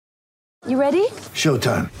You ready?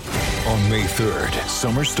 Showtime. On May 3rd,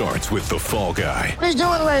 summer starts with The Fall Guy. Let's do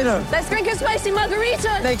it later. Let's drink a spicy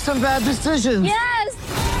margarita. Make some bad decisions. Yes!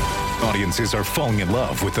 Audiences are falling in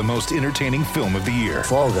love with the most entertaining film of the year.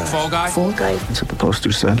 Fall Guy. Fall Guy? Fall guy. That's what the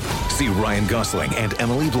poster said. See Ryan Gosling and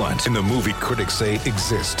Emily Blunt in the movie critics say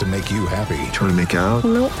exists to make you happy. Trying to make it out?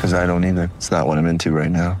 Nope. Because I don't either. It's not what I'm into right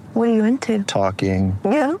now. What are you into? Talking.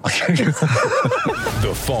 Yeah.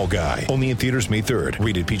 The Fall Guy. Only in theaters May 3rd.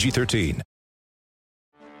 Rated PG-13.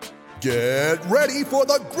 Get ready for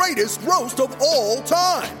the greatest roast of all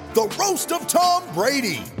time. The Roast of Tom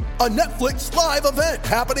Brady. A Netflix live event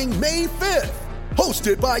happening May 5th.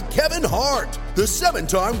 Hosted by Kevin Hart. The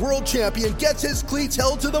 7-time world champion gets his cleats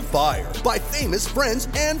held to the fire by famous friends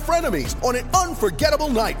and frenemies on an unforgettable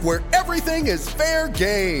night where everything is fair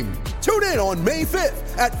game. Tune in on May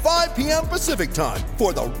 5th at 5 p.m. Pacific time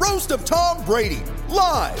for the Roast of Tom Brady.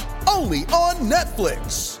 Live only on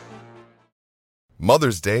Netflix.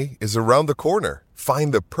 Mother's Day is around the corner.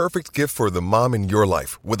 Find the perfect gift for the mom in your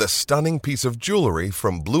life with a stunning piece of jewelry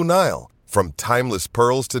from Blue Nile. From timeless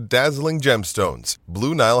pearls to dazzling gemstones,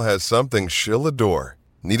 Blue Nile has something she'll adore.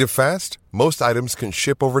 Need it fast? Most items can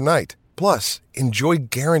ship overnight. Plus, enjoy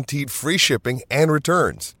guaranteed free shipping and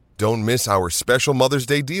returns. Don't miss our special Mother's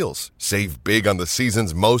Day deals. Save big on the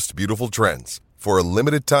season's most beautiful trends. For a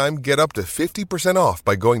limited time, get up to 50% off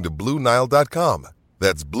by going to BlueNile.com.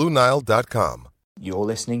 That's BlueNile.com. You're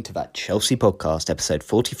listening to That Chelsea Podcast, episode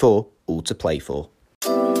 44, All to Play For.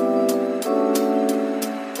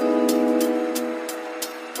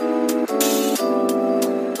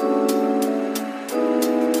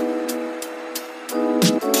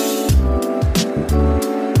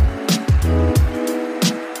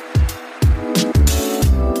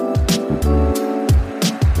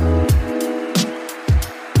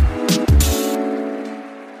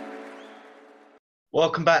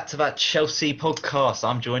 Welcome back to That Chelsea Podcast.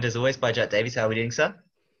 I'm joined as always by Jack Davies. How are we doing, sir?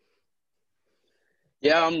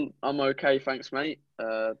 Yeah, I'm okay, thanks, mate.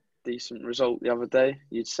 Decent result the other day,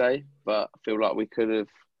 you'd say, but I feel like we could have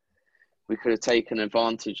taken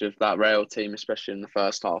advantage of that Real team, especially in the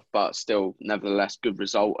first half. But still, nevertheless, good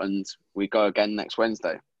result, and we go again next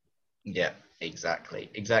Wednesday. Yeah, exactly.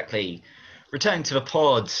 Returning to the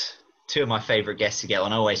pod, two of my favourite guests to get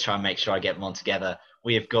on. I always try and make sure I get them on together.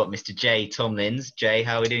 We have got Mr. Jay Tomlins. Jay,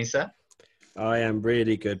 how are we doing, sir? I am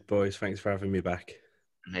really good, boys. Thanks for having me back.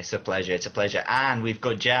 It's a pleasure. And we've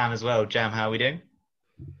got Jam as well. Jam, how are we doing?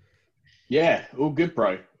 Yeah, all good,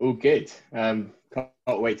 bro. All good. Can't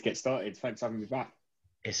wait to get started. Thanks for having me back.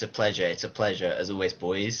 It's a pleasure, as always,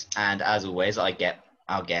 boys. And as always, I get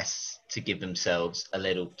our guests to give themselves a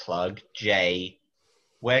little plug. Jay,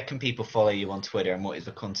 where can people follow you on Twitter and what is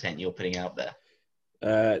the content you're putting out there?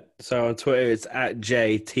 So on Twitter, it's at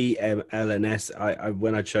JTMLNS.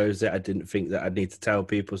 When I chose it, I didn't think that I'd need to tell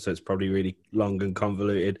people, so it's probably really long and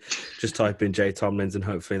convoluted. Just type in Jay Tomlins and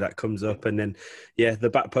hopefully that comes up. And then, yeah, the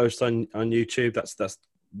back post on YouTube, that's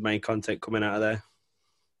main content coming out of there.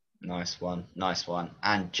 Nice one.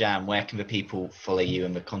 And Jam, where can the people follow you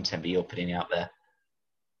and the content that you're putting out there?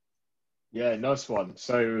 Yeah, nice one.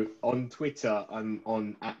 So on Twitter, I'm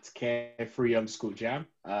on @carefree_jam.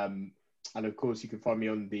 And of course, you can find me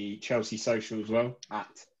on the Chelsea Social as well,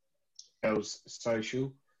 @Chelsea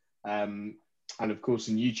Social. And of course,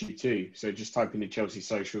 on YouTube too. So just type in the Chelsea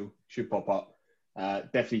Social, should pop up.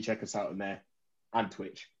 Definitely check us out on there, and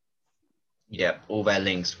Twitch. Yeah, all their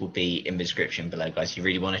links will be in the description below, guys. You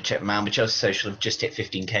really want to check them out. The Chelsea Social have just hit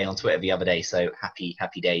 15K on Twitter the other day, so happy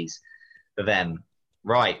days for them.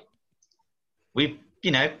 Right. Big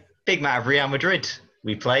match of Real Madrid.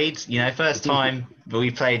 We played, first time, but we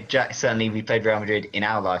played Real Madrid in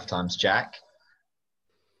our lifetimes, Jack.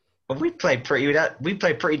 But we played pretty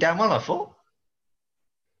damn well, I thought.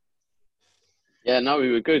 Yeah, no, we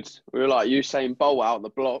were good. We were like Usain Bolt out the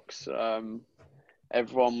blocks.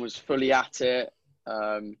 Everyone was fully at it.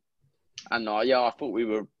 I thought we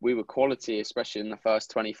were quality, especially in the first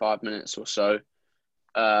 25 minutes or so.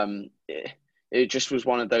 It just was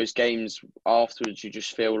one of those games afterwards you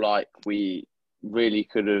just feel like we really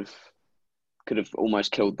could have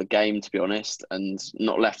almost killed the game, to be honest, and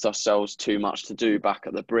not left ourselves too much to do back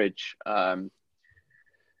at the bridge. But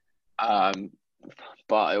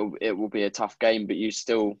it will be a tough game. But I'd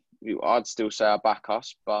still say I back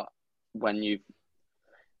us. But when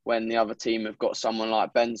the other team have got someone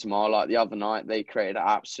like Benzema, like the other night, they created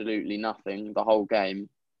absolutely nothing the whole game,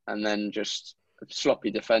 and then just sloppy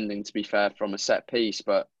defending, to be fair, from a set piece,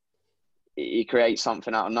 but he creates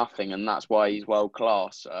something out of nothing, and that's why he's world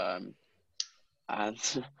class. And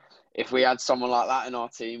if we had someone like that in our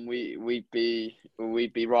team, we'd be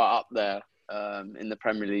right up there. in the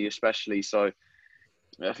Premier League especially. So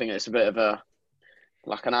I think it's a bit of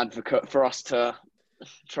an advocate for us to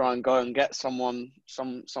try and go and get someone,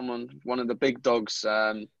 one of the big dogs,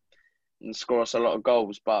 and score us a lot of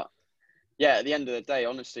goals. But yeah, at the end of the day,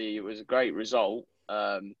 honestly, it was a great result.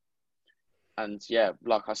 And yeah,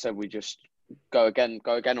 like I said, we just go again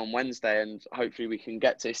on Wednesday, and hopefully we can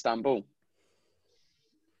get to Istanbul.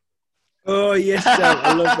 Oh, yes, Sam,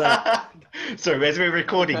 I love that. Sorry, as we're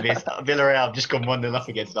recording this, Villarreal have just gone 1-0 up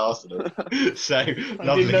against Arsenal. So, I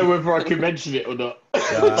didn't know whether I could mention it or not.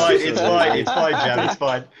 It's fine, Jam, it's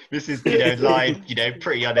fine. This is, live,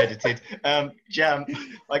 pretty unedited. Jam,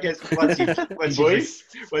 I guess once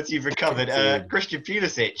you've recovered, Christian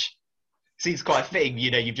Pulisic seems quite fitting.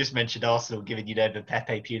 You've just mentioned Arsenal, given, the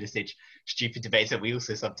Pepe Pulisic stupid debates that we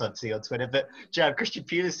also sometimes see on Twitter. But, Jam, Christian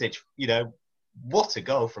Pulisic, what a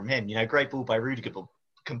goal from him. Great ball by Rudiger, but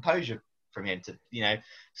composure from him to,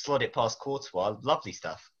 slot it past Courtois. Lovely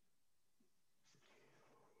stuff.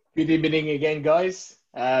 Good evening again, guys.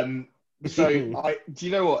 Do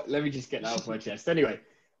you know what? Let me just get that off my chest. Anyway,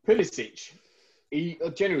 Pulisic,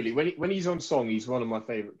 generally, when he's on song, he's one of my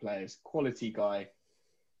favourite players. Quality guy.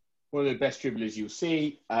 One of the best dribblers you'll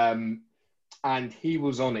see. And he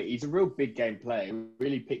was on it. He's a real big game player. He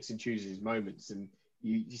really picks and chooses his moments. And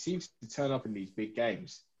he seems to turn up in these big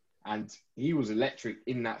games. And he was electric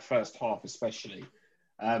in that first half, especially.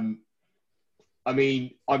 I'm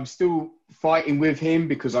still fighting with him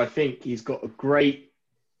because I think he's got a great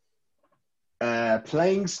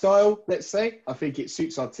playing style, let's say. I think it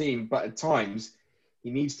suits our team. But at times, he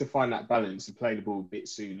needs to find that balance and play the ball a bit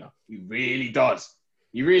sooner. He really does.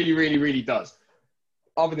 He really, really, really does.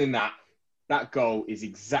 Other than that, that goal is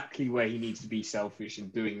exactly where he needs to be selfish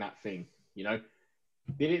and doing that thing,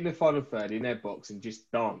 Did it in the final third in their box and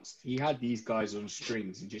just danced. He had these guys on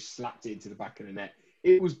strings and just slapped it into the back of the net.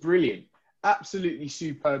 It was brilliant. Absolutely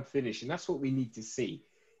superb finish. And that's what we need to see.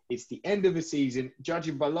 It's the end of the season.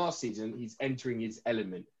 Judging by last season, he's entering his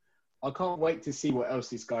element. I can't wait to see what else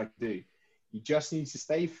this guy can do. He just needs to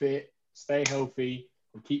stay fit, stay healthy,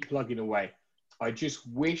 and keep plugging away. I just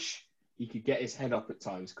wish he could get his head up at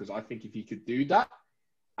times, because I think if he could do that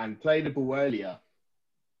and play the ball earlier,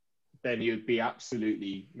 then he would be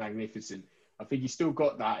absolutely magnificent. I think he's still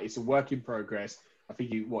got that. It's a work in progress. I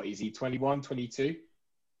think is he 21, 22?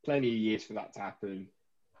 Plenty of years for that to happen.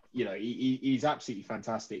 He's absolutely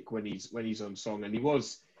fantastic when he's on song. And he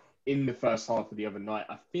was in the first half of the other night.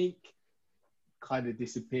 I think kind of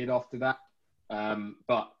disappeared after that.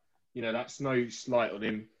 But that's no slight on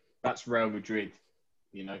him. That's Real Madrid.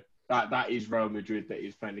 That is Real Madrid that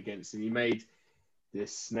he's playing against. And he made the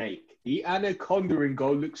snake, the anaconda in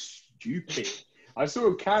goal, looks stupid. I saw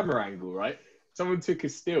a camera angle, right? Someone took a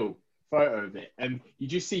still photo of it, and you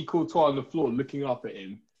just see Courtois on the floor looking up at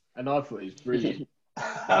him, and I thought it was brilliant.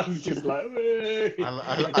 I was just like, I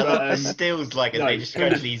love the stills, they just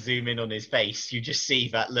gradually zoom in on his face. You just see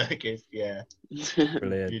that look.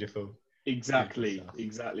 Brilliant. Beautiful. Exactly.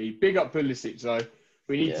 Big up Pulisic, though.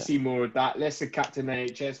 We need to see more of that. Less of Captain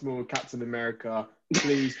AHS, more of Captain America.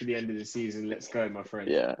 Please, for the end of the season, let's go, my friend.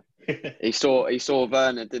 Yeah. He saw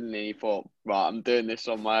Werner, didn't he? He thought, right, I'm doing this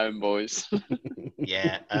on my own, boys.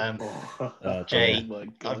 Yeah. Jay,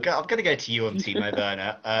 I'm going to go to you on Timo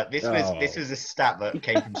Werner. This was a stat that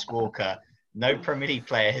came from Squawka. No Premier League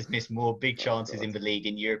player has missed more big chances in the league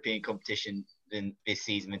in European competition than this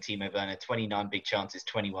season than Timo Werner. 29 big chances,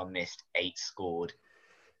 21 missed, 8 scored.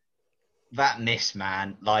 That miss,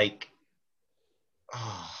 man,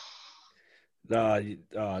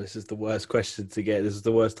 this is the worst question to get. This is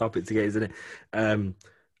the worst topic to get, isn't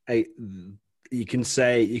it? You can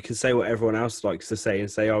say what everyone else likes to say and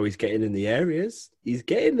say, oh, he's getting in the areas. He's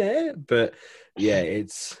getting there. But yeah,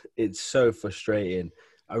 it's so frustrating.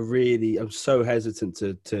 I'm so hesitant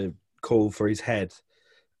to call for his head.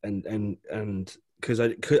 And because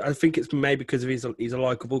I think it's maybe because of he's a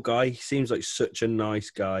likable guy. He seems like such a nice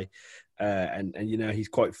guy. And he's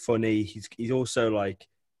quite funny. He's also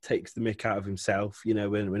takes the mick out of himself,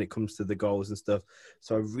 when it comes to the goals and stuff.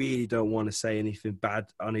 So I really don't want to say anything bad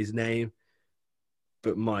on his name.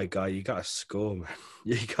 But my guy, you got to score, man.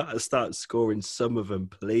 You got to start scoring some of them,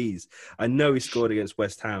 please. I know he scored against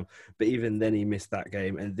West Ham, but even then he missed that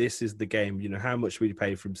game. And this is the game, how much we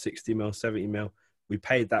paid from 60 mil, 70 mil. We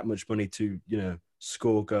paid that much money to,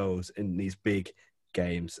 score goals in these big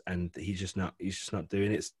games, and he's just not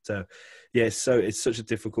doing it. So yeah, it's such a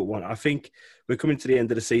difficult one. I think we're coming to the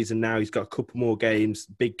end of the season now. He's got a couple more games,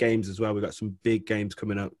 big games as well. We've got some big games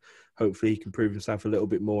coming up. Hopefully he can prove himself a little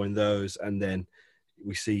bit more in those, and then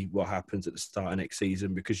we see what happens at the start of next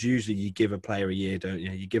season, because usually you give a player a year, don't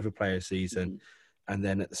you? You give a player a season, and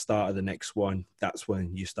then at the start of the next one, that's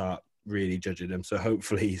when you start really judging him. So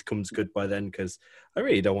hopefully he comes good by then, because I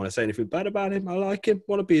really don't want to say anything bad about him. I like him.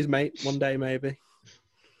 Want to be his mate one day, maybe.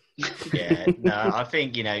 Yeah, no, I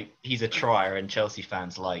think, he's a trier, and Chelsea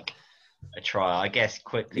fans like a trier. I guess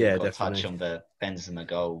quickly we've got to touch on the Benzema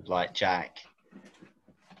goal. Like, Jack,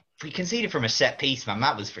 we conceded from a set piece, man.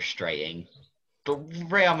 That was frustrating. But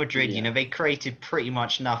Real Madrid, they created pretty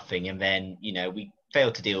much nothing, and then, we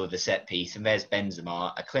failed to deal with the set piece, and there's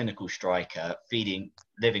Benzema, a clinical striker,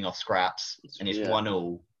 living off scraps, and it's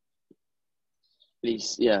 1-1.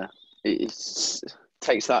 It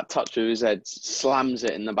takes that touch with his head, slams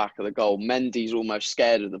it in the back of the goal. Mendy's almost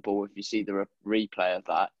scared of the ball. If you see the replay of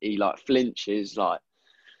that, he flinches,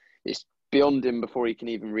 it's beyond him before he can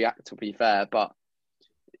even react, to be fair. But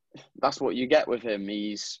that's what you get with him.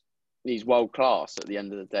 He's world class at the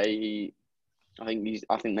end of the day. I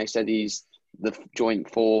think they said he's the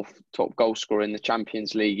joint 4th top goal scorer in the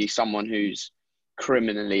Champions League. He's someone who's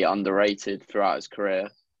criminally underrated throughout his career.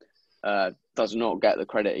 Does not get the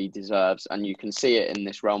credit he deserves, and you can see it in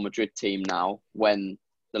this Real Madrid team now. When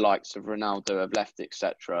the likes of Ronaldo have left,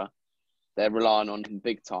 etc., they're relying on him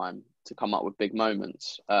big time to come up with big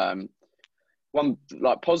moments. One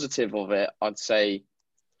positive of it, I'd say,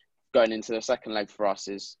 going into the second leg for us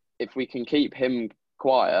is if we can keep him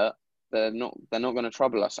quiet, they're not going to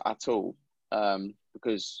trouble us at all.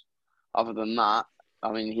 Because other than that,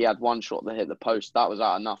 I mean, he had one shot that hit the post. That was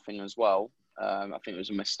out of nothing as well. I think it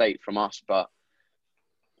was a mistake from us, but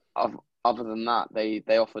other than that, they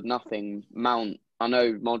offered nothing. Mount, I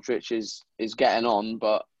know Modric is getting on,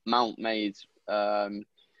 but Mount made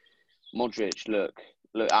Modric look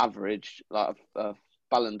average. Like a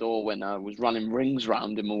Ballon d'Or winner was running rings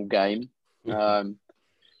round him all game. And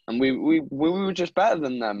we were just better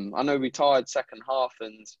than them. I know we tied second half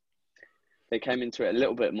and they came into it a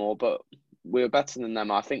little bit more, but we were better than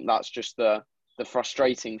them. I think that's just the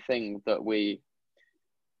frustrating thing that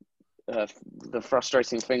the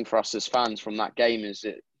frustrating thing for us as fans from that game is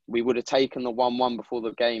that we would have taken the 1-1 before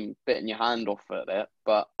the game, bitten your hand off at it.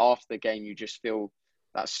 But after the game, you just feel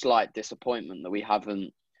that slight disappointment that we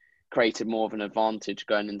haven't created more of an advantage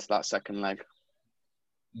going into that second leg.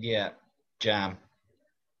 Yeah, Jam.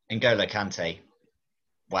 N'Golo Kante.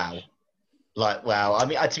 Wow. Wow. I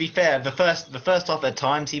mean, to be fair, the first half at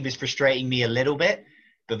times he was frustrating me a little bit,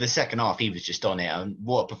 but the second half he was just on it. And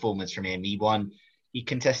what a performance from him. He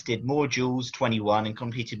contested more duels, 21, and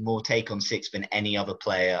completed more take-on-6 than any other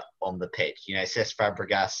player on the pitch. Cesc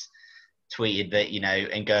Fabregas tweeted that,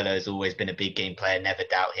 N'Golo has always been a big game player, never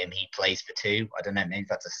doubt him. He plays for 2. I don't know, maybe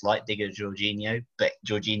that's a slight dig at Jorginho, but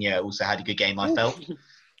Jorginho also had a good game, I felt.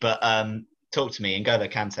 But talk to me, N'Golo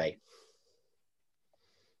Kante.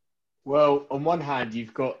 Well, on one hand,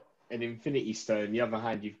 you've got an Infinity Stone. On the other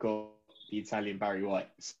hand, you've got the Italian Barry White.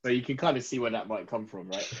 So you can kind of see where that might come from,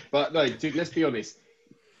 right? But no, dude, let's be honest.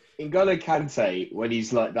 N'Golo Kante, when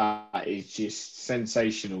he's like that, is just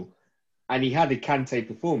sensational. And he had a Kante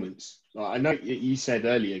performance. I know you said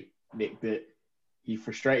earlier, Nick, that he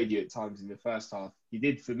frustrated you at times in the first half. He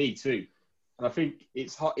did for me too. And I think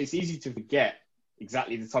it's easy to forget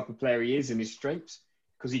exactly the type of player he is and his strengths,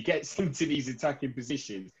 because he gets into these attacking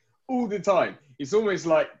positions all the time. It's almost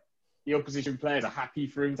like the opposition players are happy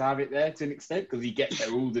for him to have it there to an extent, because he gets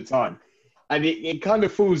there all the time. And it kind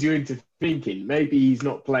of fools you into thinking maybe he's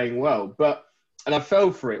not playing well. And I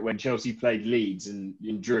fell for it when Chelsea played Leeds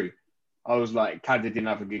and drew. I was like, Kante didn't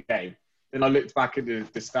have a good game. Then I looked back at the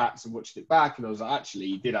stats and watched it back, and I was like, actually,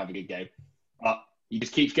 he did have a good game. But he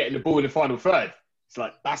just keeps getting the ball in the final third. It's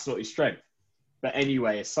like, that's not his strength. But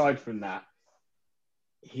anyway, aside from that,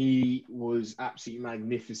 he was absolutely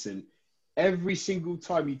magnificent. Every single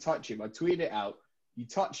time you touch him, I tweeted it out, you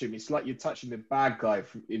touch him, it's like you're touching the bad guy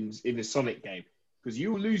in a Sonic game, because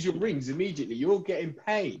you will lose your rings immediately. You're getting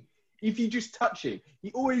pain. If you just touch him,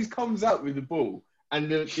 he always comes out with the ball, and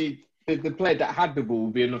the player that had the ball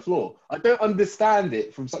will be on the floor. I don't understand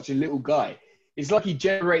it from such a little guy. It's like he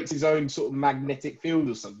generates his own sort of magnetic field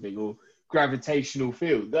or something, or gravitational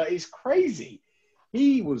field. That is crazy.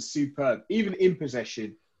 He was superb, even in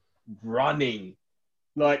possession, running.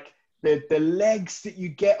 Like, the legs that you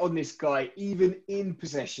get on this guy, even in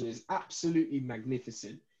possession, is absolutely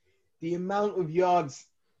magnificent. The amount of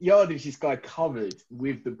yardage this guy covered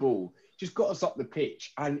with the ball just got us up the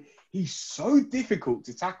pitch. And he's so difficult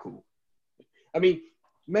to tackle. I mean,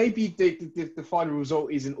 maybe the final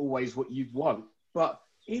result isn't always what you'd want, but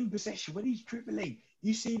in possession, when he's dribbling,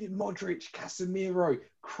 you see that Modric, Casemiro,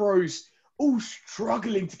 Kroos, all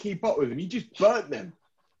struggling to keep up with him. He just burnt them.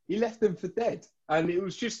 He left them for dead. And it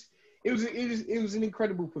was an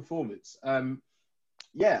incredible performance.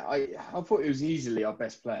 Yeah, I thought it was easily our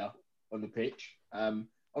best player on the pitch.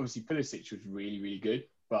 Obviously, Pulisic was really, really good,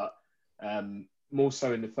 but more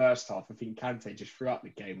so in the first half. I think Kante just throughout the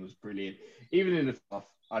game was brilliant. Even in the half,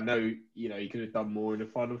 I know, he could have done more in the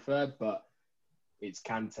final third, but it's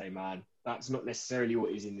Kante, man. That's not necessarily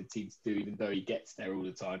what he's in the team to do, even though he gets there all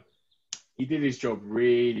the time. He did his job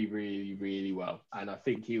really, really, really well. And I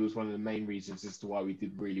think he was one of the main reasons as to why we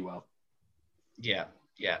did really well. Yeah,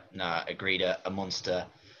 no, agreed. A monster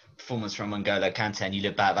performance from N'Golo Kante. And you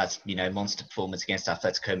look back, that's, monster performance against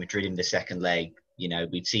Atletico Madrid in the second leg.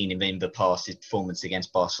 We've seen him in the past, his performance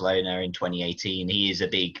against Barcelona in 2018. He is a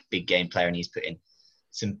big, big game player, and he's put in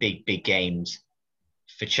some big, big games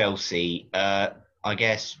for Chelsea. I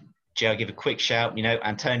guess, Jay, I'll give a quick shout.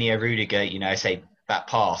 Antonio Rudiger, say that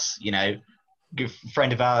pass, good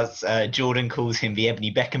friend of ours, Jordan, calls him the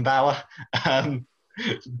Ebony Beckenbauer.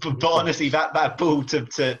 But honestly, that ball to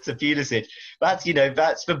Pulisic, that's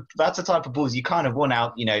the type of balls you kind of want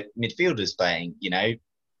out, midfielders playing,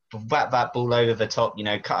 whack that ball over the top,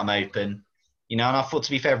 cut them open, and I thought,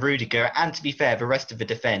 to be fair, Rudiger, and to be fair, the rest of the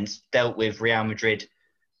defence dealt with Real Madrid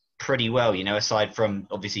pretty well, aside from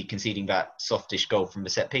obviously conceding that softish goal from the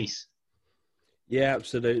set piece. Yeah,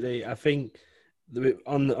 absolutely. I think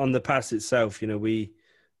on the pass itself, we're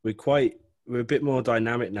a bit more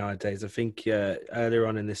dynamic nowadays. I think earlier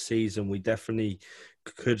on in this season, we definitely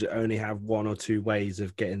could only have one or two ways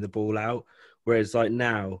of getting the ball out. Whereas like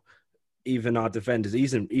now, even our defenders,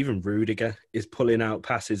 even Rudiger is pulling out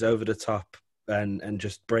passes over the top and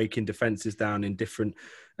just breaking defenses down in different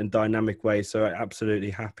and dynamic ways. So I'm absolutely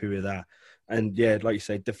happy with that. And yeah, like you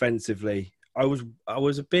say, defensively, I was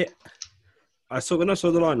a bit. When I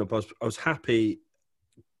saw the lineup, I was happy,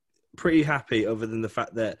 pretty happy, other than the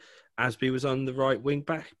fact that Asby was on the right wing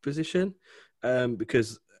back position,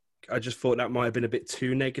 because I just thought that might have been a bit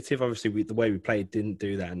too negative. Obviously, the way we played didn't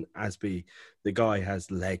do that. And Asby, the guy has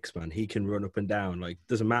legs, man. He can run up and down. Like,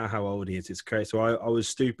 doesn't matter how old he is. It's crazy. So I was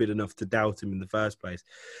stupid enough to doubt him in the first place.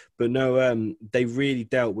 But no, they really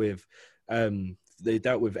dealt with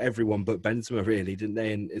everyone but Benzema, really, didn't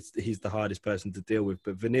they? And he's the hardest person to deal with.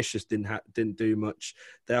 But Vinicius didn't do much.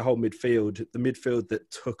 Their whole midfield, the midfield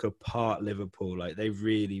that took apart Liverpool, like they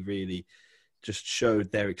really, really just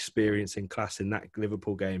showed their experience and class in that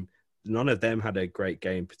Liverpool game. None of them had a great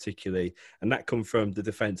game particularly, and that come from the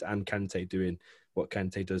defence and Kante doing what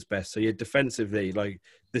Kante does best. So yeah, defensively, like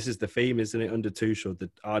this is the theme, isn't it? Under Tuchel,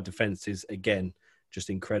 that our defence is again just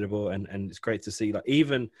incredible, and it's great to see. Like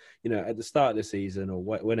even at the start of the season or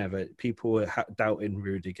whenever, people were doubting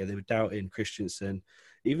Rudiger, they were doubting Christensen,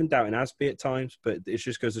 even doubting Asby at times. But it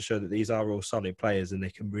just goes to show that these are all solid players and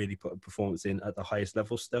they can really put a performance in at the highest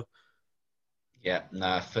level still. Yeah,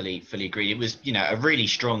 no, fully agreed. It was, a really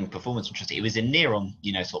strong performance from Chelsea. It was a near on,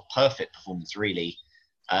 sort of perfect performance, really,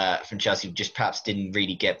 from Chelsea. Just perhaps didn't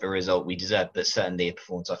really get the result we deserved, but certainly a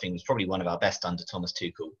performance I think was probably one of our best under Thomas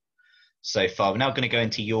Tuchel so far. We're now going to go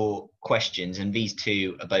into your questions, and these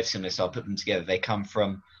two are both similar, so I'll put them together. They come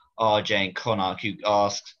from RJ and Connor, who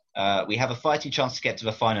asked, we have a fighting chance to get to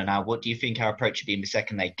the final now. What do you think our approach should be in the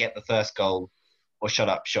second leg? Get the first goal or shut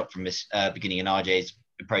up shop from this beginning? And RJ's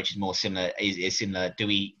approach is more similar. Is similar. Do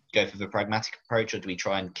we go for the pragmatic approach, or do we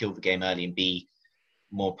try and kill the game early and be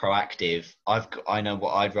more proactive? I know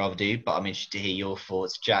what I'd rather do, but I'm interested to hear your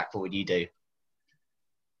thoughts. Jack, what would you do?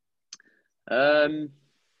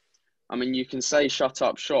 I mean, you can say shut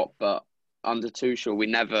up shop, but under Tuchel, we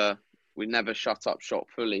never shut up shop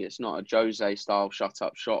fully. It's not a Jose style shut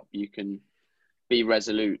up shop. You can be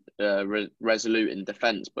resolute in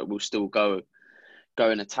defence, but we'll still go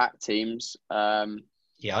and attack teams.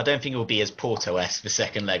 Yeah, I don't think it will be as Porto-esque the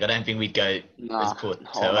second leg. I don't think we'd go as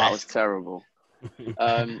Porto-esque. Oh, that was terrible.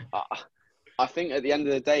 I think at the end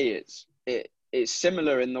of the day, it's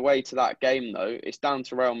similar in the way to that game, though. It's down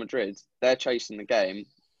to Real Madrid. They're chasing the game.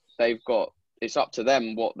 It's up to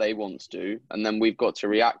them what they want to do, and then we've got to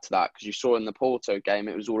react to that, because you saw in the Porto game,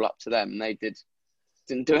 it was all up to them. They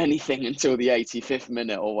didn't do anything until the 85th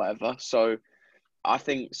minute or whatever. So I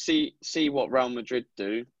think see what Real Madrid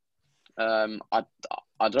do.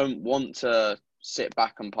 I don't want to sit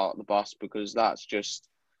back and park the bus, because that's just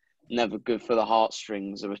never good for the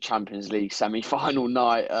heartstrings of a Champions League semi-final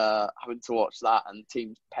night, having to watch that and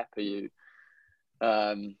teams pepper you.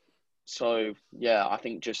 So, yeah, I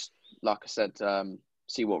think just, like I said,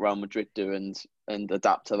 see what Real Madrid do and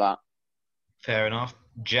adapt to that. Fair enough.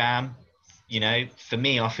 Jam, for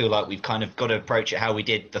me, I feel like we've kind of got to approach it how we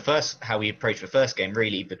approached the first game,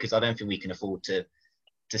 really, because I don't think we can afford to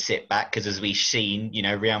sit back, because as we've seen,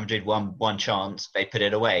 Real Madrid won one chance, they put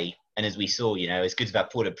it away. And as we saw, as good as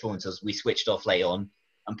that Porto performance was, we switched off late on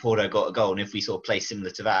and Porto got a goal. And if we sort of play similar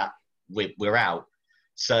to that, we're out.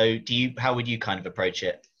 So how would you kind of approach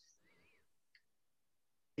it?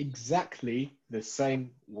 Exactly the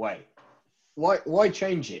same way. Why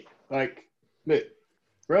change it? Like, look,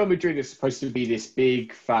 Real Madrid is supposed to be this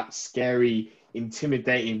big, fat, scary,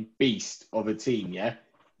 intimidating beast of a team, yeah?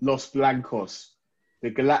 Los Blancos, the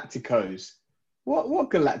Galacticos. What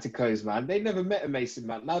Galacticos, man? They never met a Mason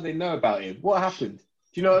Mount. Now they know about him. What happened?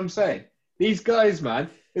 Do you know what I'm saying? These guys, man,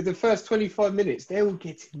 in the first 25 minutes, they were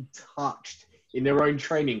getting touched in their own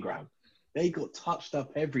training ground. They got touched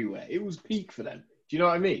up everywhere. It was peak for them. Do you know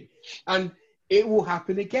what I mean? And it will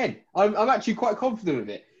happen again. I'm actually quite confident of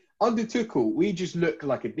it. Under Tuchel, we just look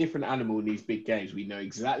like a different animal in these big games. We know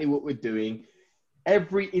exactly what we're doing.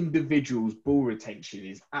 Every individual's ball retention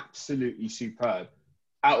is absolutely superb.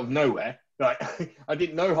 Out of nowhere. Like, I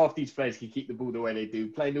didn't know half these players can keep the ball the way they do,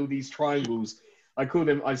 playing all these triangles. I call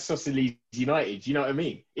them Isosceles United. You know what I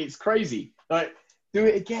mean? It's crazy. Like, do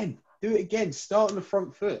it again. Do it again. Start on the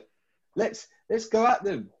front foot. Let's go at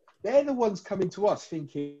them. They're the ones coming to us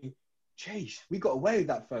thinking, "Jeez, we got away with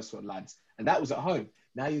that first one, lads." And that was at home.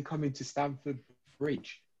 Now you're coming to Stamford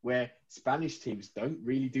Bridge, where Spanish teams don't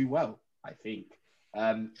really do well, I think.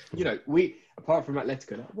 We, apart from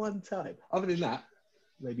Atletico, that one time. Other than that,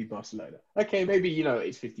 maybe Barcelona. Okay, maybe,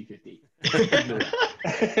 it's 50-50.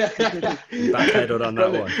 Backheaded on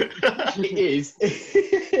that one. It is.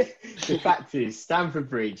 The fact is, Stamford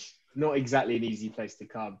Bridge, not exactly an easy place to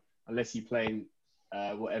come, unless you're playing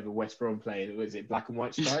whatever West Brom playing. Was it black and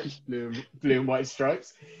white stripes? blue and white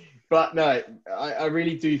stripes? But no, I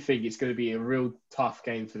really do think it's going to be a real tough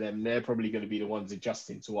game for them. They're probably going to be the ones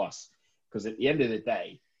adjusting to us. Because at the end of the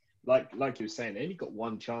day, like you were saying, they only got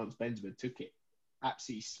one chance. Benzema took it.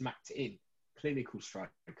 Absolutely smacked it in. Clinical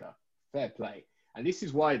striker. Fair play. And this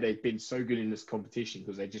is why they've been so good in this competition,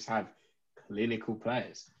 because they just have clinical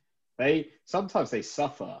players. Sometimes they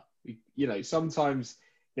suffer. Sometimes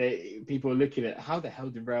people are looking at how the hell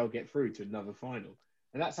did Real get through to another final?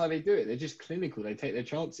 And that's how they do it. They're just clinical. They take their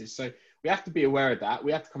chances. So we have to be aware of that.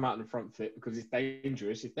 We have to come out in the front foot because it's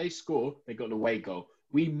dangerous. If they score, they got an away goal.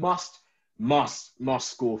 We must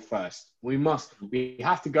score first. We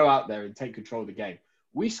have to go out there and take control of the game.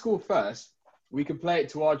 We score first, we can play it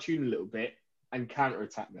to our tune a little bit and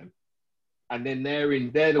counter-attack them. And then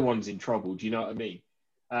they're the ones in trouble. Do you know what I mean?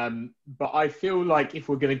 But I feel like if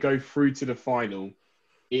we're going to go through to the final,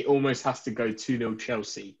 it almost has to go 2-0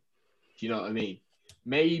 Chelsea. Do you know what I mean?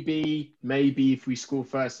 Maybe if we score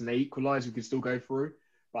first and they equalise, we can still go through.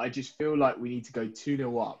 But I just feel like we need to go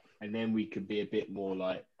 2-0 up, and then we can be a bit more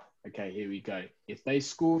like, okay, here we go. If they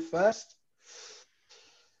score first,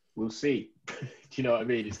 we'll see. Do you know what I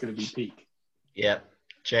mean? It's going to be peak. Yeah.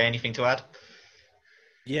 Jay, anything to add?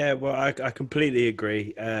 Yeah, well, I completely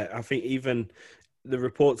agree. I think even the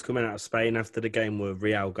reports coming out of Spain after the game were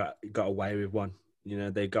Real got away with one.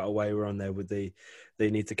 They got away. We're on there with they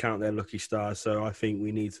need to count their lucky stars. So I think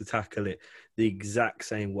we need to tackle it the exact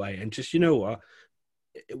same way. And just, what?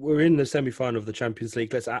 We're in the semi-final of the Champions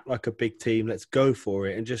League. Let's act like a big team. Let's go for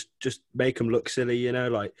it and just make them look silly,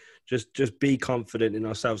 just be confident in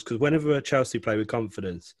ourselves. Because whenever Chelsea play with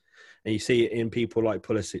confidence, and you see it in people like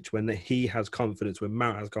Pulisic, when he has confidence, when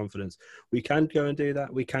Mount has confidence, we can go and do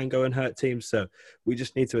that. We can go and hurt teams. So we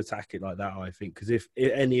just need to attack it like that, I think. Because if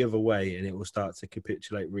any other way, and it will start to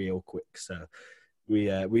capitulate real quick. So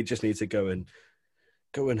we just need to go and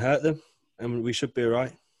hurt them, and we should be all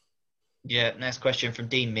right. Yeah, next question from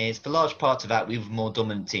Dean Mears. For large parts of that, we were a more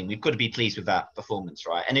dominant team. We've got to be pleased with that performance,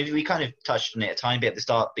 right? And we kind of touched on it a tiny bit at the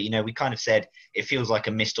start, but, we kind of said it feels like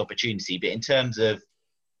a missed opportunity. But in terms of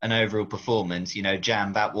an overall performance,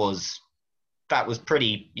 Jam, that was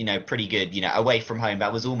pretty, pretty good. Away from home,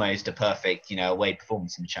 that was almost a perfect, away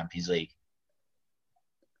performance in the Champions League.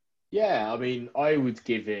 Yeah, I mean, I would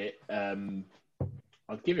give it,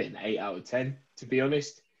 I'd give it an 8 out of 10, to be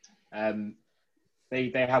honest. They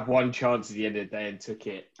have one chance at the end of the day and took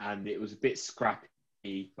it, and it was a bit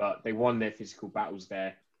scrappy, but they won their physical battles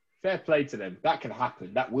there. Fair play to them. That can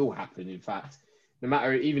happen. That will happen, in fact. No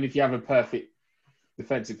matter, even if you have a perfect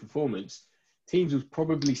defensive performance, teams will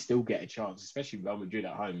probably still get a chance, especially Real Madrid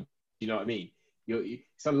at home. You know what I mean?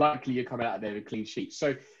 It's unlikely you're coming out of there with a clean sheet.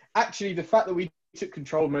 So actually, the fact that we took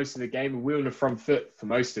control most of the game and we were on the front foot for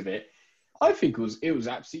most of it, I think it was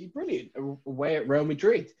absolutely brilliant away at Real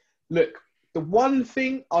Madrid. Look, the one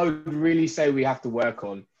thing I would really say we have to work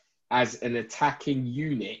on as an attacking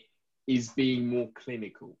unit is being more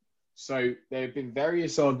clinical. So there have been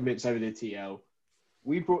various arguments over the TL.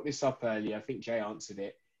 We brought this up earlier. I think Jay answered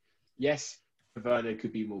it. Yes, Werner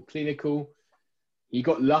could be more clinical. He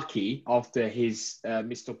got lucky after his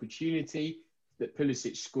missed opportunity. that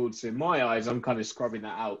Pulisic scored. So in my eyes, I'm kind of scrubbing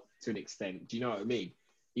that out to an extent. Do you know what I mean?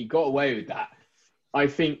 He got away with that. I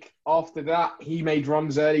think after that, he made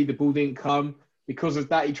runs early. The ball didn't come. Because of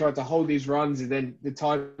that, he tried to hold his runs, and then the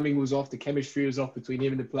timing was off. The chemistry was off between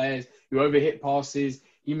him and the players who overhit passes.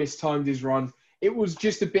 He mistimed his run. It was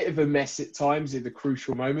just a bit of a mess at times in the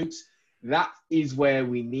crucial moments. That is where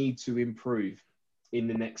we need to improve in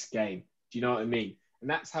the next game. Do you know what I mean? And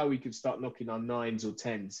that's how we can start knocking on 9s or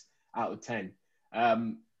 10s out of 10.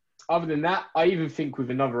 Other than that, I even think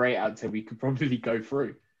with another 8 out of 10, we could probably go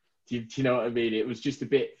through. Do you know what I mean? It was just a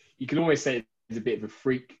bit, you can almost say it's a bit of a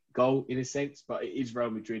freak goal in a sense, but it is Real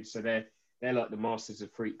Madrid, so they're like the masters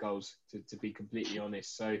of freak goals, to be completely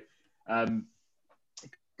honest. So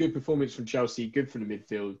good performance from Chelsea, good from the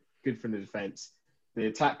midfield, good from the defence. The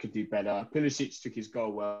attack could do better. Pulisic took his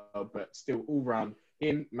goal well, but still all round,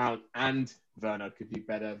 him, Mount and Werner could do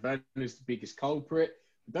better. Werner's the biggest culprit.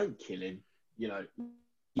 Don't kill him,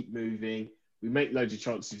 keep moving. We make loads of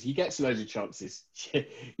chances. He gets loads of chances, so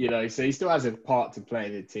he still has a part to play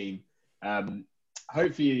in the team.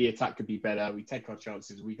 Hopefully the attack could be better. We take our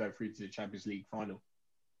chances. We go through to the Champions League final.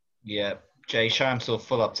 Yeah, Jay, I'm sort of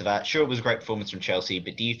full up to that. Sure, it was a great performance from Chelsea,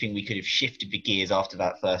 but do you think we could have shifted the gears after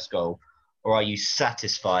that first goal? Or are you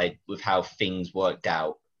satisfied with how things worked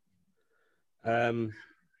out?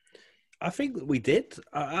 I think we did.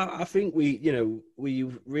 I think we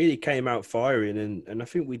really came out firing, and I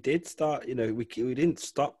think we did start. We didn't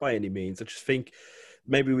stop by any means. I just think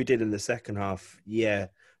maybe we did in the second half. Yeah,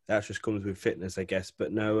 that just comes with fitness, I guess.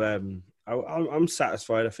 But no, I'm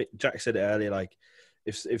satisfied. I think Jack said it earlier. Like,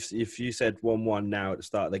 if you said 1-1 now at the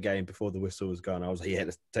start of the game before the whistle was gone, I was like, yeah,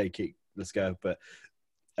 let's take it, let's go. But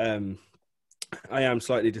I am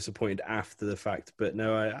slightly disappointed after the fact. But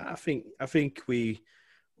no, I think we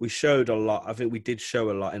showed a lot. I think we did show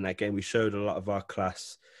a lot in that game. We showed a lot of our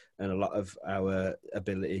class and a lot of our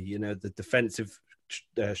ability. The defensive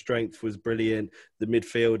strength was brilliant. The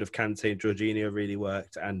midfield of Kante and Jorginho really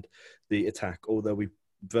worked, and the attack, although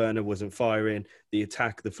Werner wasn't firing, the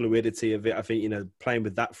attack, the fluidity of it, I think, playing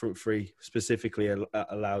with that front three specifically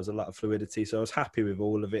allows a lot of fluidity. So I was happy with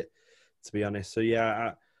all of it, to be honest. So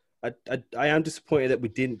yeah, I am disappointed that we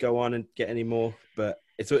didn't go on and get any more, but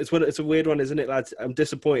it's a weird one, isn't it, lads? I'm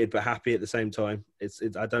disappointed but happy at the same time.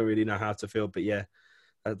 I don't really know how to feel, but yeah,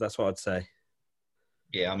 that's what I'd say.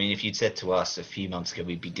 Yeah, I mean, if you'd said to us a few months ago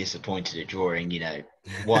we'd be disappointed at drawing,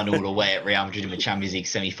 1-1 away at Real Madrid in the Champions League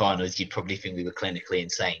semi-finals, you'd probably think we were clinically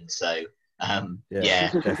insane. So,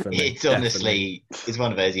 it's honestly, it's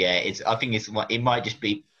one of those. Yeah, it might just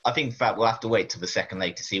be. I think in fact we'll have to wait till the second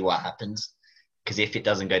leg to see what happens. Because if it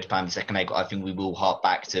doesn't go to plan the second leg, I think we will hark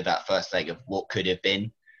back to that first leg of what could have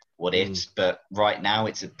been, what ifs. But right now,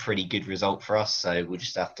 it's a pretty good result for us. So we'll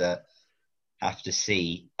just have to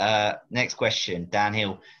see. Next question, Dan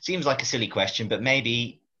Hill. Seems like a silly question, but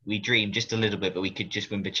maybe we dream just a little bit, but we could just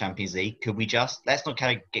win the Champions League. Could we just? Let's not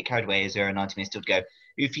get carried away as there are 90 minutes still to go.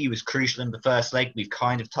 Who for you was crucial in the first leg? We've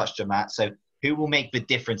kind of touched on that. So who will make the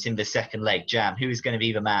difference in the second leg? Jam, who is going to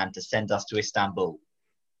be the man to send us to Istanbul?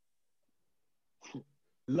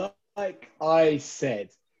 Like I said,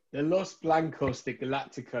 the Los Blancos de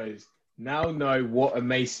Galacticos now know what a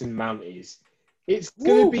Mason Mount is. It's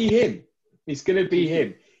going to be him. It's going to be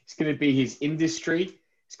him. It's going to be his industry.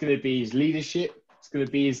 It's going to be his leadership. It's going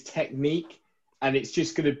to be his technique. And it's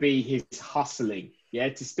just going to be his hustling. Yeah,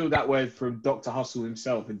 to steal that word from Dr. Hustle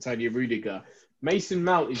himself, Antonio Rudiger. Mason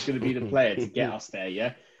Mount is going to be the player to get us there,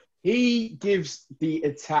 yeah? He gives the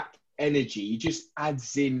attack energy. He just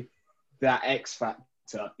adds in that X factor.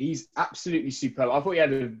 He's absolutely superb. I thought he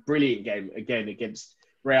had a brilliant game again against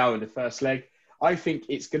Real in the first leg. I think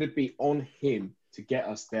it's going to be on him to get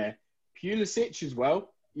us there. Pulisic as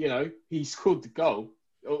well. He scored the goal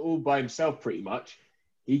all by himself pretty much.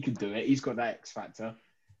 He can do it. He's got that X factor.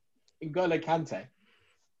 N'Golo Kante.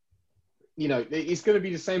 It's going to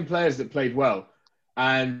be the same players that played well.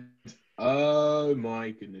 And, oh my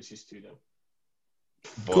goodness, it's 2-0.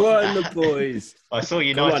 Go on, the boys. I saw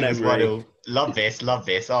United as well. Love this.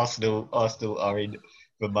 Arsenal are in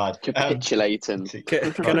the mud. Capitulating.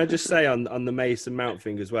 Can I just say on the Mason Mount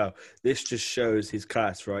thing as well? This just shows his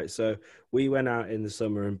class, right? So we went out in the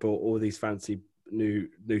summer and bought all these fancy new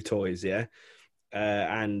toys, yeah?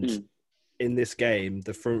 And in this game,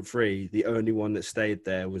 the front three, the only one that stayed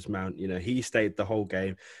there was Mount. He stayed the whole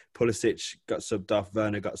game. Pulisic got subbed off.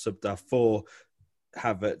 Werner got subbed off.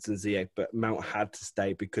 Havertz and Ziyech, but Mount had to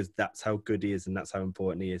stay because that's how good he is and that's how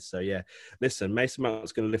important he is. So, yeah, listen, Mason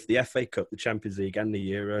Mount's going to lift the FA Cup, the Champions League and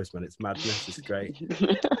the Euros, man. It's madness. It's great.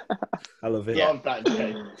 I love it. Love that,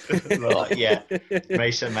 Jay. Well, yeah,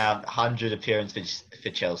 Mason Mount, 100 appearances for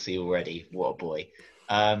Chelsea already. What a boy.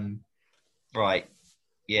 Right,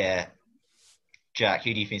 yeah. Jack,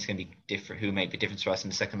 who do you think is going to be different? Who will make the difference for us in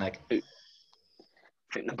the second leg? I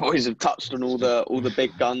think the boys have touched on all the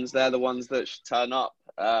big guns. They're the ones that should turn up.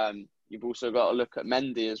 You've also got to look at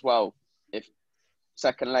Mendy as well. If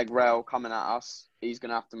second leg Real coming at us, he's going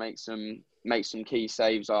to have to make some key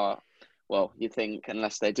saves. Well, you think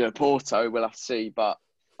unless they do a Porto, we'll have to see. But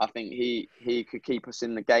I think he could keep us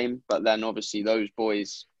in the game. But then obviously those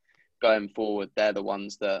boys going forward, they're the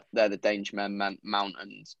ones they're the danger men, Mount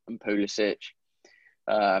and Pulisic.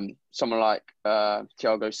 Someone like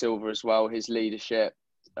Thiago Silva as well. His leadership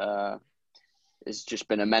has just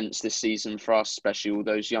been immense this season for us, especially all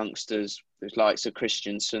those youngsters, those likes of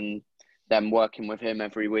Christensen, them working with him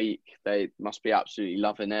every week. They must be absolutely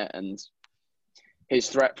loving it. And his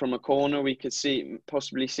threat from a corner, we could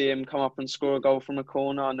possibly see him come up and score a goal from a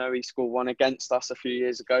corner. I know he scored one against us a few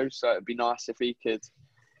years ago, so it'd be nice if he could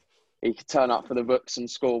turn up for the books and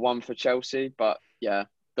score one for Chelsea. But yeah,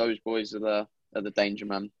 those boys are the danger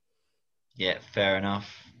men. Yeah, fair enough.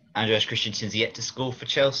 Andreas Christensen's yet to score for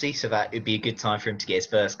Chelsea, so that would be a good time for him to get his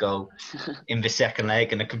first goal in the second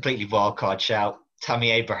leg. And a completely wild card shout,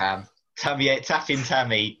 Tammy Abraham. Tapping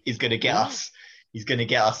Tammy is going to get us. He's going to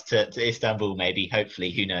get us to Istanbul, maybe,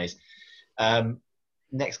 hopefully, who knows.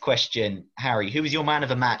 Next question, Harry, who was your man of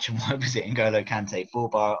the match and why was it N'Golo Kante? 4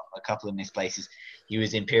 bar, a couple of misplaces. He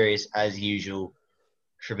was imperious as usual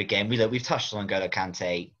for the game. We've touched on N'Golo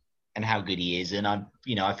Kante and how good he is, and I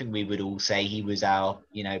think we would all say he was our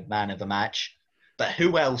man of the match. But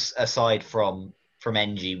who else aside from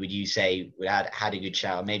NG would you say had a good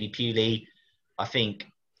shout? Maybe Puli. I think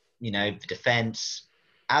the defence.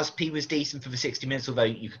 Aspi was decent for the 60 minutes, although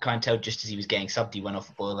you could kind of tell just as he was getting subbed, he went off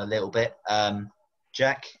the boil a little bit.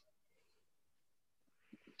 Jack?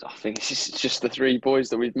 I think it's just the 3 boys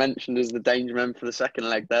that we've mentioned as the danger men for the second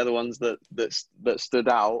leg. They're the ones that stood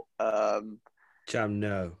out. Jam,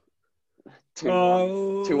 no.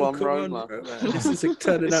 2-1 Roma. This is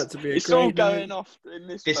turning out to be a it's great all going night. off in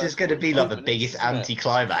this. This is going to be like the biggest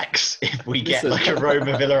anti-climax if we get like a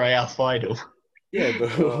Roma Villarreal final. Yeah,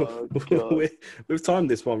 but we've timed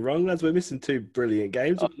this one wrong, lads. We're missing 2 brilliant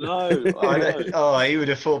games. No. He would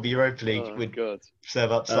have thought the Europa League would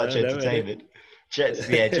serve up such entertainment.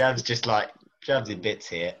 Jam's just Jam's in bits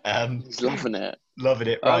here. He's loving it. Loving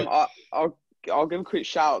it, right? I'll give a quick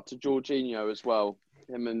shout out to Jorginho as well.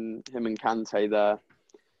 Him and Kante there.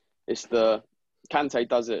 Kante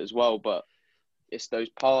does it as well, but it's those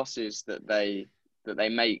passes that they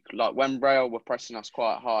make. Like when Real were pressing us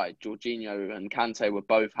quite high, Jorginho and Kante were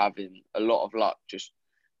both having a lot of luck just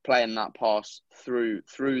playing that pass through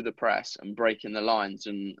the press and breaking the lines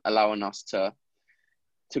and allowing us to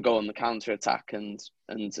go on the counter attack and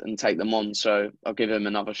take them on. So I'll give him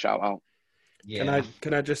another shout out. Yeah.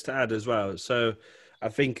 Can I just add as well? So I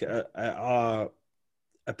think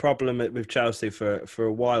a problem with Chelsea for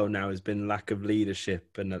a while now has been lack of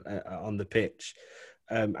leadership and on the pitch.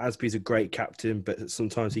 Aspi's a great captain, but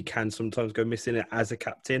sometimes he can sometimes go missing it as a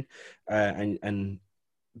captain.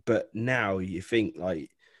 But now you think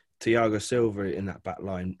like Thiago Silva in that back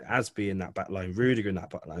line, Aspi in that back line, Rudiger in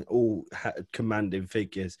that back line, all commanding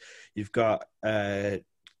figures. You've got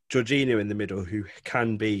Jorginho in the middle, who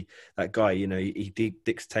can be that guy, he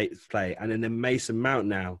dictates play. And then Mason Mount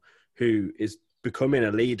now, who is becoming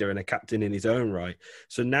a leader and a captain in his own right.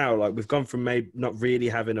 So now, we've gone from maybe not really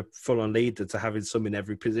having a full-on leader to having some in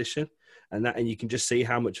every position. And you can just see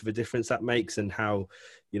how much of a difference that makes and how,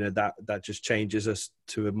 that just changes us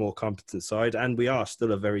to a more competent side. And we are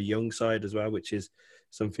still a very young side as well, which is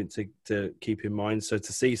something to keep in mind. So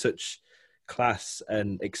to see such class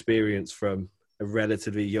and experience from a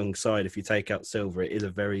relatively young side, if you take out Silva, it is a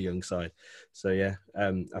very young side. So, yeah,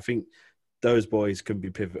 I think those boys can be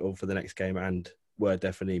pivotal for the next game and were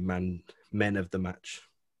definitely men of the match.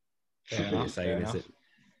 Fair enough.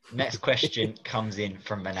 Next question comes in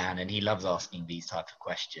from Manan, and he loves asking these type of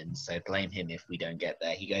questions, so blame him if we don't get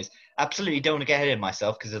there. He goes, absolutely don't want to get ahead of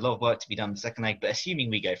myself because there's a lot of work to be done in the second leg, but assuming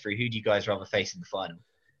we go through, who do you guys rather face in the final?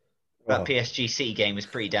 That PSG City game was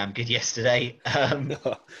pretty damn good yesterday. Jam,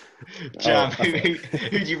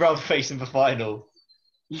 who do you rather face in the final?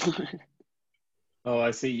 Oh,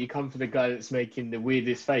 I see. You come for the guy that's making the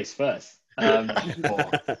weirdest face first. I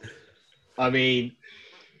mean,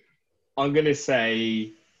 I'm going to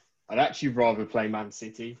say I'd actually rather play Man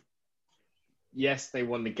City. Yes, they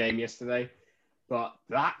won the game yesterday, but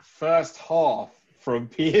that first half from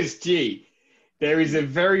PSG, there is a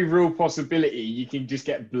very real possibility you can just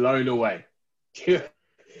get blown away.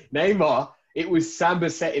 Neymar, it was samba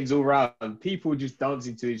settings all around. People just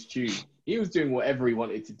dancing to his tune. He was doing whatever he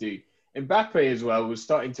wanted to do. Mbappe as well was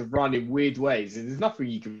starting to run in weird ways, and there's nothing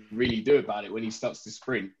you can really do about it when he starts to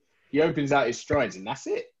sprint. He opens out his strides, and that's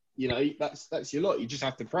it. You know, that's your lot. You just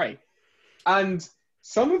have to pray. And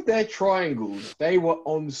some of their triangles, they were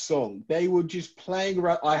on song. They were just playing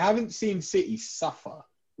around. I haven't seen City suffer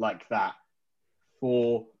like that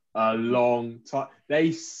for a long time.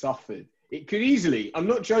 They suffered. It could easily, I'm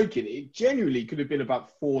not joking, it genuinely could have been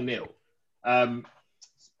about 4-0.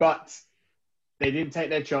 But they didn't take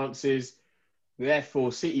their chances.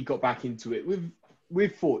 Therefore, City got back into it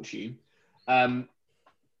with fortune. And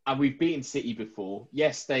we've beaten City before.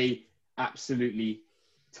 Yes, they absolutely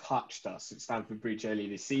touched us at Stamford Bridge earlier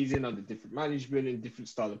this season under different management and different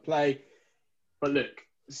style of play. But look,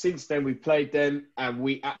 since then we've played them and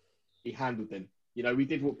we actually handled them. You know, we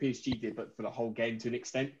did what PSG did, but for the whole game to an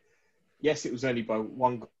extent. Yes, it was only by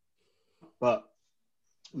 1 goal, but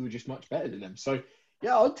we were just much better than them. So,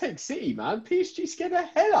 yeah, I'll take City, man. PSG scared the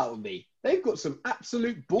hell out of me. They've got some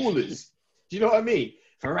absolute ballers. Do you know what I mean?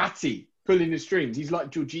 Verratti pulling the strings. He's like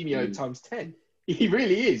Jorginho times 10. He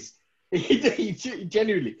really is. He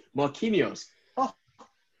genuinely. Marquinhos. Oh,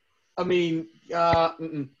 I mean, no.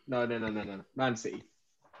 Man City.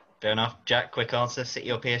 Fair enough. Jack, quick answer.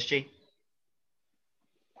 City or PSG?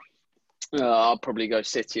 I'll probably go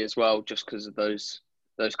City as well, just because of those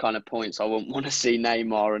kind of points. I wouldn't want to see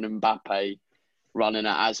Neymar and Mbappe running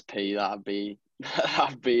at Aspi.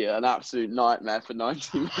 That'd be an absolute nightmare for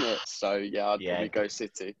 90 minutes. So yeah, I'd probably go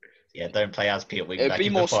City. Yeah, don't play Aspi at wing It'd back be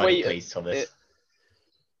in more the final, sweet. please, Thomas.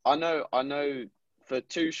 I know. For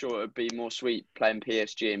Tuchel, it'd be more sweet playing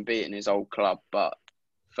PSG and beating his old club, but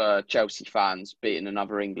for Chelsea fans, beating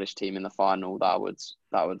another English team in the final, that would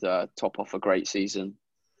top off a great season.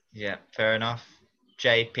 Yeah, fair enough.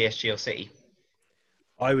 Jay, PSG or City?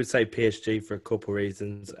 I would say PSG for a couple of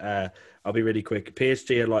reasons. I'll be really quick.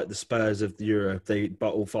 PSG are like the Spurs of Europe. They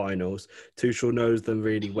bottle finals. Tuchel knows them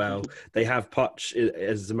really well. They have Poch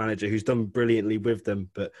as a manager who's done brilliantly with them,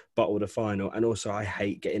 but bottled a final. And also, I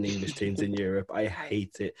hate getting English teams in Europe. I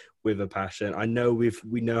hate it with a passion. I know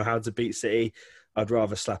we know how to beat City. I'd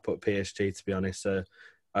rather slap up PSG, to be honest. So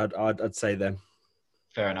I'd say them.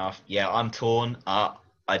 Fair enough. Yeah, I'm torn.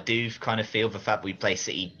 I do kind of feel the fact we play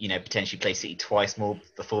City, potentially play City twice more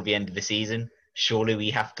before the end of the season. Surely we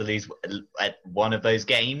have to lose at one of those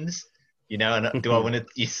games, and do I want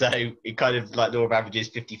to? So it kind of like law of averages,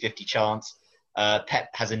 50-50 chance. Pep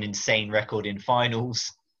has an insane record in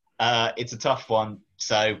finals. It's a tough one.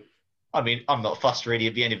 So, I mean, I'm not fussed really.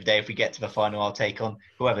 At the end of the day, if we get to the final, I'll take on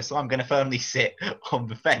whoever. So I'm going to firmly sit on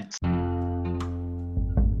the fence.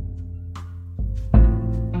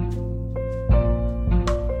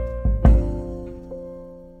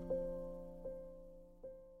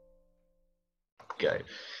 Go.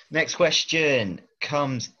 Next question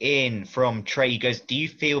comes in from Trey. He goes, do you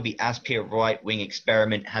feel the Aspi right wing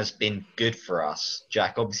experiment has been good for us?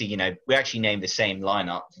 Jack, obviously, we actually named the same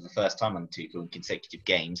lineup for the first time on 2 consecutive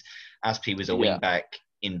games. Aspi was a wing back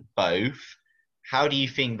in both. How do you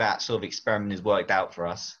think that sort of experiment has worked out for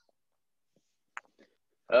us?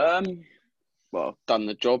 Well, done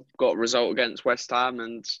the job, got a result against West Ham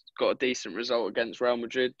and got a decent result against Real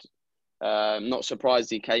Madrid. Not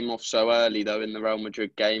surprised he came off so early, though, in the Real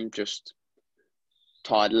Madrid game. Just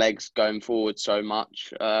tired legs going forward so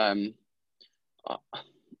much. I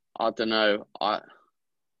don't know. I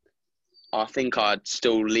think I'd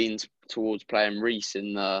still lean towards playing Reece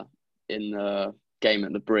in the game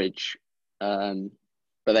at the Bridge.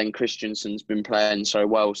 But then Christensen's been playing so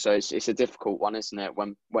well, so it's a difficult one, isn't it?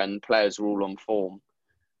 When players are all on form.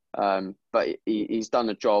 But he's done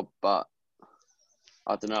a job, but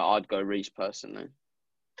I don't know. I'd go Reece personally.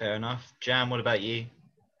 Fair enough. Jam, what about you?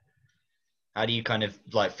 How do you kind of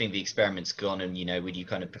think the experiment's gone, and would you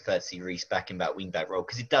kind of prefer to see Reece back in that wing back role?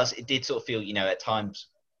 Because it did sort of feel, at times,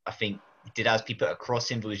 I think did Aspi put a cross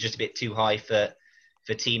in, but it was just a bit too high for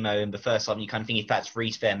Timo in the first half. And you kind of think if that's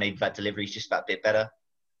Reece there, maybe that delivery is just that bit better.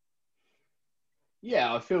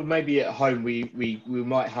 Yeah, I feel maybe at home we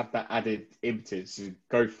might have that added impetus to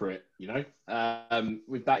go for it,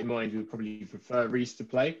 With that in mind, we'd probably prefer Reece to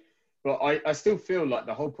play. But I still feel like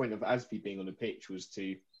the whole point of Aspi being on the pitch was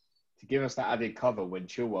to give us that added cover when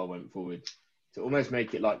Chilwell went forward, to almost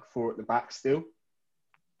make it like 4 at the back still.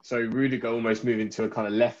 So Rudiger almost moving to a kind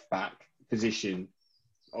of left back position,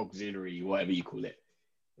 auxiliary, whatever you call it.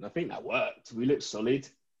 And I think that worked. We looked solid.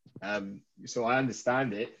 So I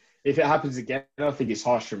understand it. if it happens again, I think it's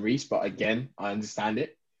harsh from Reece, but again, I understand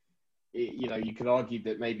it. You could argue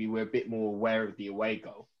that maybe we're a bit more aware of the away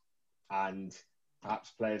goal and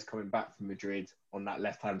perhaps players coming back from Madrid on that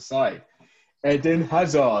left-hand side. Eden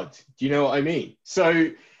Hazard, do you know what I mean?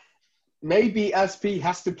 So maybe Azpi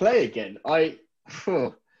has to play again.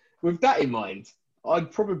 With that in mind,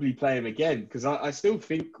 I'd probably play him again because I still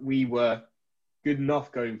think we were good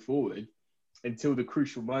enough going forward until the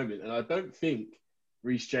crucial moment. And I don't think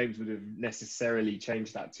Reece James would have necessarily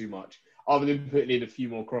changed that too much, other than putting in a few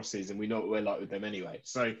more crosses, and we know what we're like with them anyway.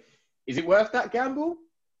 So is it worth that gamble?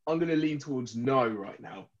 I'm going to lean towards no right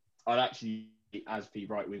now. I'd actually Azpi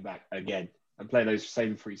right wing back again and play those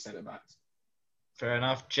same three centre-backs. Fair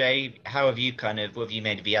enough. Jay, how have you what have you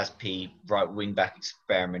made of the Azpi right wing back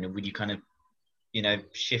experiment? And would you kind of,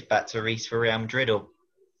 shift back to Reece for Real Madrid or?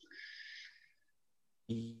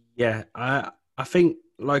 Yeah, I think,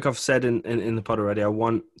 like I've said in the pod already, I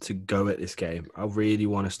want to go at this game. I really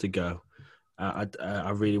want us to go.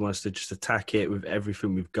 I really want us to just attack it with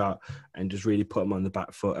everything we've got and just really put them on the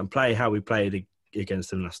back foot and play how we played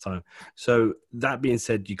against them last time. So that being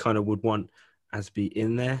said, you kind of would want Azpi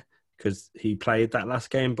in there because he played that last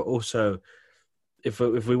game. But also, if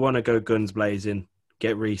we want to go guns blazing,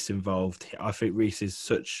 get Reece involved. I think Reece is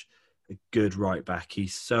such a good right back.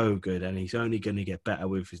 He's so good, and he's only going to get better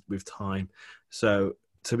with time. So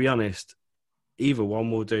to be honest, either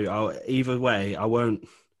one will do. Either way, I won't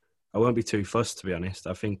be too fussed, to be honest.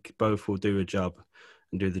 I think both will do a job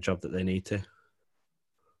and do the job that they need to.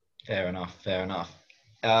 Fair enough.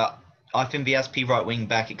 I think the Azpi right wing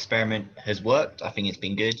back experiment has worked. I think it's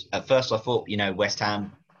been good. At first, I thought, West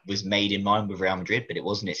Ham was made in mind with Real Madrid, but it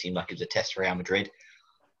wasn't. It seemed like it was a test for Real Madrid.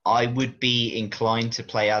 I would be inclined to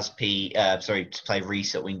play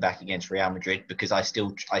Reece at wing back against Real Madrid because I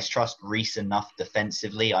trust Reece enough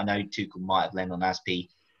defensively. I know Tuchel might have lent on Azpi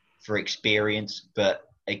for experience, but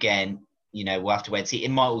again, we'll have to wait and see. It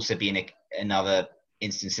might also be another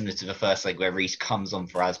instance similar to the first leg where Reece comes on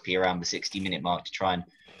for Azpi around the 60-minute mark to try and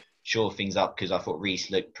shore things up because I thought Reece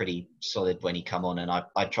looked pretty solid when he come on, and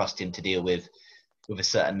I trust him to deal with a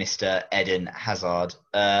certain Mr. Eden Hazard.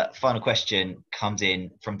 Final question comes in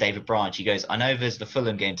from David Branch. He goes, I know there's the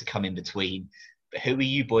Fulham game to come in between, but who are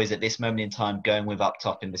you boys at this moment in time going with up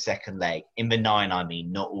top in the second leg? In the 9, I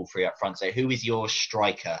mean, not all three up front. So who is your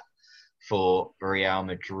striker for Real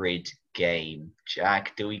Madrid game?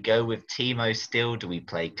 Jack, do we go with Timo still? Do we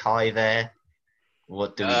play Kai there?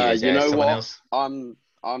 What do we do? Is there someone else? I'm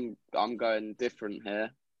going different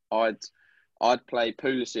here. I'd play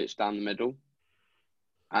Pulisic down the middle,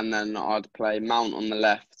 and then I'd play Mount on the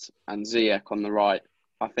left and Ziyech on the right.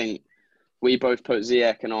 I think we both put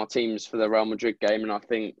Ziyech in our teams for the Real Madrid game, and I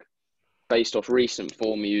think based off recent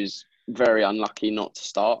form, he was very unlucky not to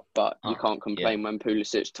start, but you can't complain when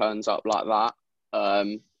Pulisic turns up like that.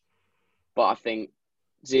 But I think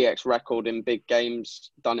Ziyech's record in big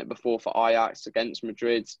games, done it before for Ajax against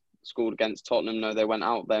Madrid, scored against Tottenham. No, they went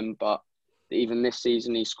out then, but even this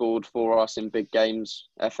season he scored for us in big games,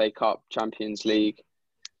 FA Cup, Champions League.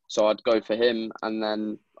 So I'd go for him, and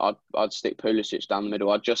then I'd stick Pulisic down the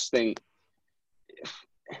middle. I just think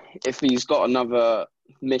if he's got another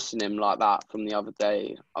missing him like that from the other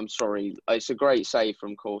day, I'm sorry. It's a great save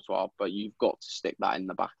from Courtois, but you've got to stick that in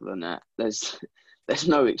the back of the net. There's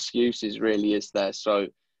no excuses really, is there? So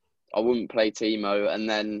I wouldn't play Timo. And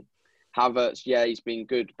then Havertz, he's been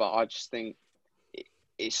good, but I just think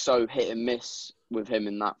it's so hit and miss with him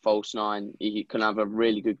in that false 9. He can have a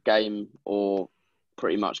really good game or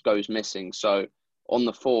pretty much goes missing. So on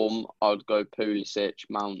the form, I'd go Pulisic,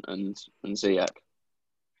 Mount and Ziyech.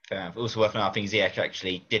 Fair enough. Also worth noting, I think Ziyech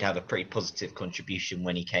actually did have a pretty positive contribution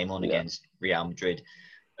when he came on against Real Madrid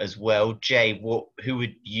as well. Jay, who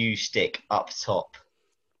would you stick up top?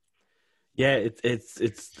 Yeah,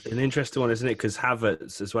 it's an interesting one, isn't it? Because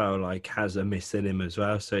Havertz as well, has a miss in him as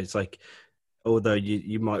well. So it's although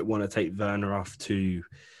you might want to take Werner off to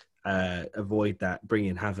avoid that,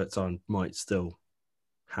 bringing Havertz on might still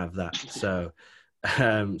have that. So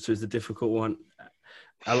it's a difficult one.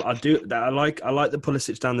 I like the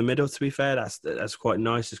Pulisic down the middle. To be fair, that's quite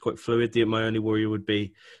nice. It's quite fluid. My only worry would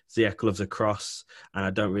be Ziyech loves a cross, and I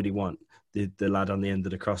don't really want the lad on the end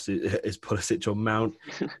of the cross is Pulisic or Mount.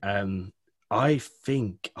 I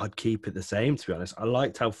think I'd keep it the same. To be honest, I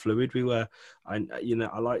liked how fluid we were. I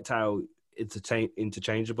liked how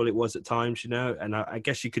interchangeable it was at times. And I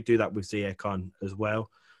guess you could do that with Ziyech on as well.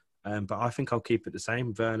 But I think I'll keep it the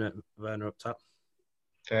same. Werner up top.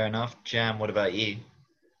 Fair enough. Jam, what about you?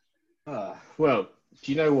 Well,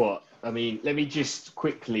 do you know what? I mean, let me just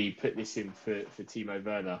quickly put this in for Timo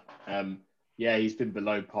Werner. He's been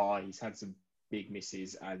below par. He's had some big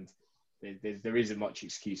misses, and there isn't much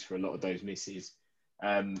excuse for a lot of those misses.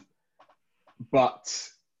 But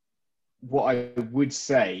what I would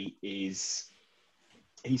say is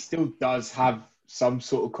he still does have some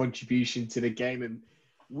sort of contribution to the game, and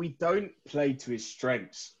we don't play to his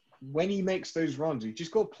strengths. When he makes those runs, we've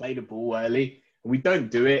just got to play the ball early, and we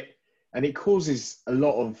don't do it, and it causes a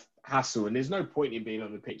lot of hassle, and there's no point in being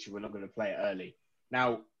on the pitch if we're not going to play it early.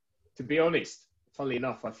 Now, to be honest, funnily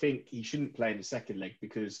enough, I think he shouldn't play in the second leg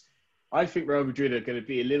because I think Real Madrid are going to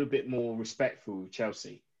be a little bit more respectful of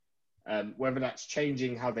Chelsea. Whether that's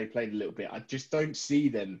changing how they played a little bit, I just don't see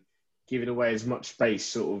them giving away as much space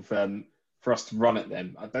sort of for us to run at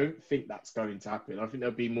them. I don't think that's going to happen. I think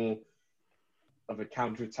there'll be more of a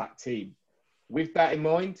counter-attack team. With that in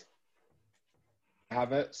mind,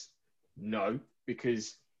 Havertz, no,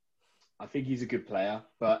 because I think he's a good player.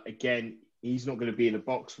 But again, he's not going to be in the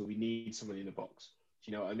box where we need someone in the box.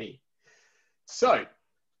 Do you know what I mean? So,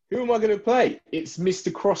 who am I going to play? It's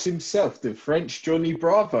Mr. Cross himself, the French Johnny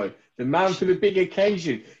Bravo, the man for the big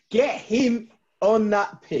occasion. Get him on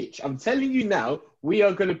that pitch. I'm telling you now, we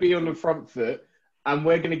are going to be on the front foot and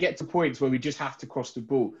we're going to get to points where we just have to cross the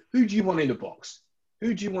ball. Who do you want in the box?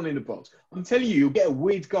 Who do you want in the box? I'm telling you, you'll get a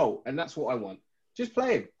weird goal, and that's what I want. Just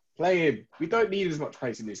play him. Play him. We don't need as much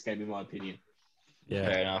pace in this game, in my opinion. Yeah,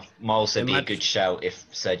 fair enough. Might also be a good shout if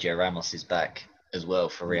Sergio Ramos is back as well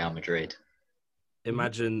for Real Madrid.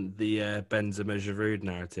 Imagine the Benzema Giroud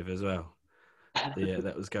narrative as well.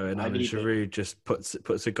 That was going on, and Giroud just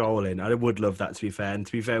puts a goal in. I would love that, to be fair. And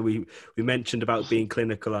to be fair, we mentioned about being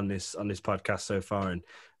clinical on this podcast so far, and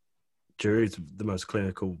Giroud's the most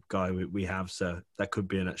clinical guy we have, so that could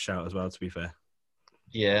be a shout as well, to be fair.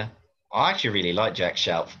 Yeah. I actually really like Jack's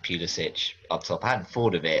shout for Pulisic up top. I hadn't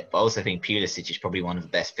thought of it, but I also think Pulisic is probably one of the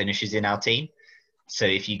best finishers in our team. So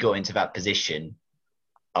if you got into that position,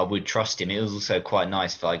 I would trust him. It was also quite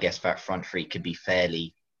nice for, I guess, that front three could be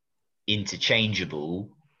fairly interchangeable.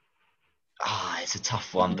 It's a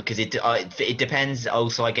tough one because it depends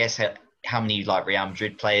also, I guess, how many like Real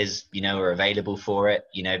Madrid players, are available for it.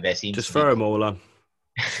 There seems just throw them all on.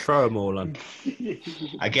 Throw them all on.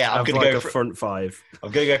 Again, I'm going to go for front five.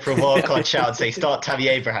 I'm going to go for a wildcard shout and say start Tammy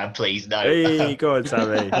Abraham, please. No, hey, go on,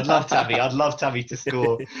 Tammy. I'd love Tammy to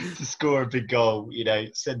score a big goal.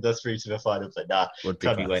 Send us through to the final. But nah,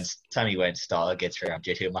 Tammy won't start against Real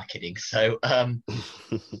Madrid. Who am I kidding? So,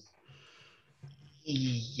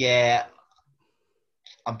 yeah,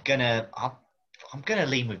 I'm gonna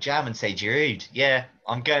lean with Jam and say Giroud. Yeah,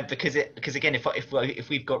 I'm going because again, if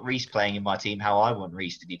we've got Reece playing in my team, how I want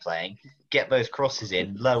Reece to be playing, get those crosses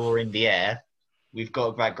in low or in the air. We've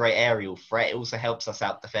got that great aerial threat. It also helps us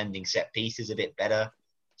out defending set pieces a bit better,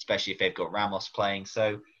 especially if they've got Ramos playing.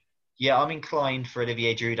 So, yeah, I'm inclined for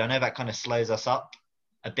Olivier Giroud. I know that kind of slows us up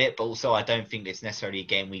a bit, but also I don't think it's necessarily a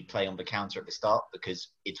game we play on the counter at the start because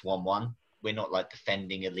it's 1-1. We're not like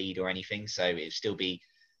defending a lead or anything, so it'll still be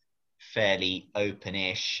fairly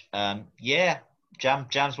open-ish. Yeah,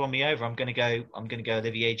 Jam's won me over. I'm gonna go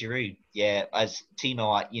Olivier Giroud. Yeah, as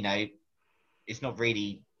Timo, it's not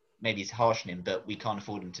really, maybe it's harsh on him, but we can't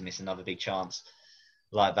afford him to miss another big chance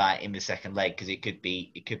like that in the second leg because it could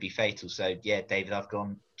be fatal. So yeah, David, I've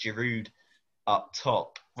gone Giroud up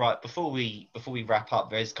top. Right, before we wrap up,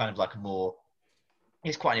 there is kind of like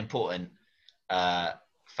it's quite an important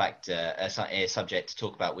factor, a subject to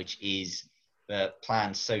talk about, which is the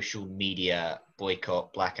planned social media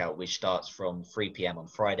boycott blackout, which starts from 3 p.m. on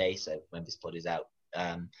Friday, so when this pod is out,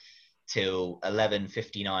 till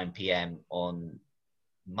 11:59 p.m. on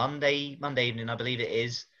Monday evening, I believe it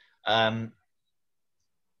is.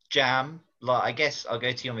 Jam, I guess I'll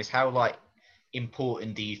go to you on this. How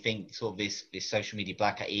important do you think sort of this social media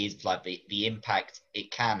blackout is, the impact it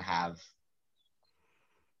can have?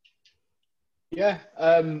 Yeah,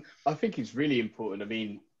 I think it's really important. I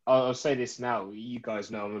mean, I'll say this now. You guys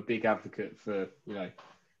know I'm a big advocate for,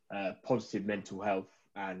 positive mental health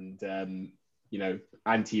and,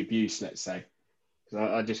 anti-abuse, let's say. Because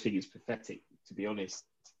I just think it's pathetic, to be honest.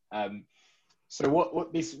 So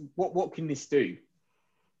what can this do?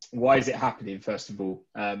 Why is it happening, first of all?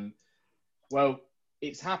 Well,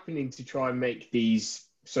 it's happening to try and make these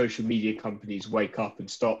social media companies wake up and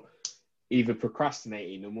stop either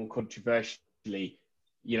procrastinating or more controversially,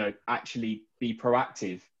 actually be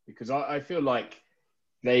proactive. Because I feel like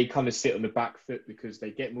they kind of sit on the back foot because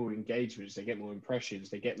they get more engagements, they get more impressions,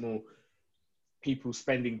 they get more people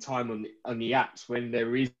spending time on the apps when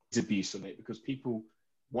there is abuse on it, because people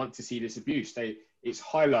want to see this abuse. It's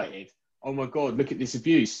highlighted. Oh my God, look at this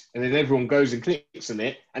abuse. And then everyone goes and clicks on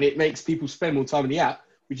it, and it makes people spend more time on the app,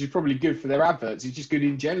 which is probably good for their adverts. It's just good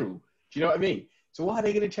in general. Do you know what I mean? So why are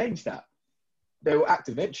they going to change that? they will act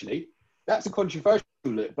eventually. That's a controversial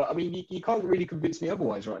look, but I mean, you can't really convince me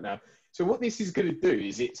otherwise right now. So what this is going to do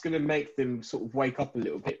is it's going to make them sort of wake up a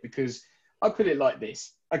little bit, because I put it like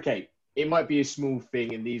this. Okay, it might be a small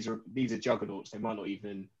thing, and these are juggernauts. They might not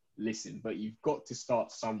even listen, but you've got to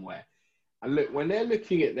start somewhere. And look, when they're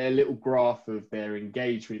looking at their little graph of their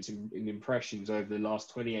engagements and impressions over the last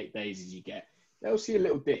 28 days as you get, they'll see a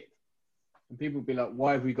little dip. And people will be like,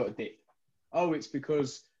 why have we got a dip? Oh, it's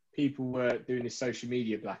because people were doing this social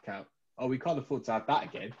media blackout. Oh, we can't afford to have that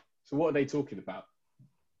again. So what are they talking about?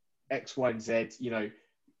 X, Y, and Z,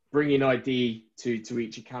 bringing ID to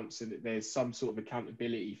each account so that there's some sort of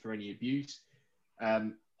accountability for any abuse.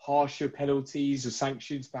 Harsher penalties or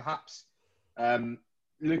sanctions, perhaps.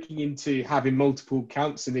 Looking into having multiple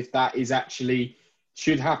accounts and if that is actually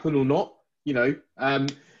should happen or not.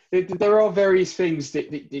 There are various things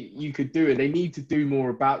that you could do, and they need to do more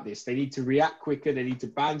about this. They need to react quicker. They need to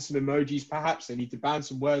ban some emojis, perhaps. They need to ban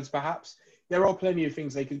some words, perhaps. There are plenty of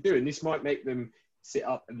things they can do, and this might make them sit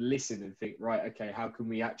up and listen and think, right, okay, how can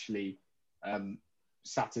we actually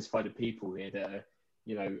satisfy the people here that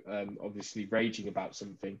are, obviously raging about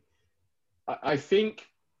something? I think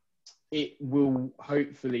it will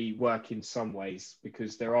hopefully work in some ways,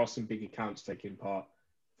 because there are some big accounts taking part.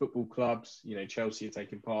 Football clubs, Chelsea are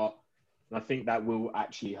taking part. And I think that will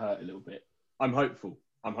actually hurt a little bit. I'm hopeful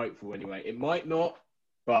anyway. It might not,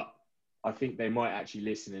 but I think they might actually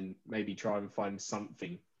listen and maybe try and find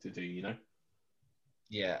something to do,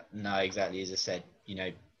 Yeah, no, exactly. As I said,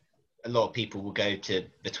 a lot of people will go to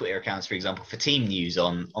the Twitter accounts, for example, for team news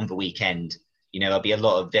on the weekend. There'd be a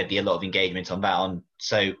lot of engagement on that.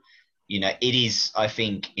 So, it is, I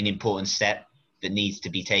think, an important step that needs to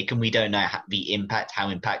be taken. We don't know how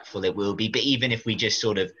impactful it will be, but even if we just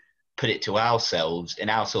sort of put it to ourselves and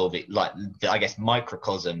our sort of I guess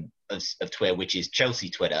microcosm of Twitter, which is Chelsea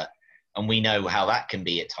Twitter, and we know how that can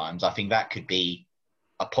be at times, I think that could be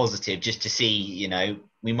a positive, just to see,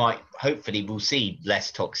 we'll see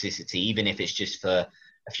less toxicity, even if it's just for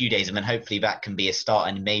a few days. And then hopefully that can be a start,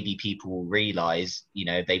 and maybe people will realise,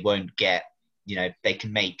 they won't get, they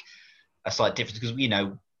can make a slight difference, because,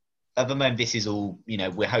 at the moment, this is all,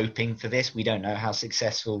 we're hoping for this. We don't know how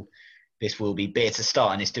successful this will be, but it's a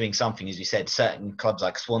start, and it's doing something. As you said, certain clubs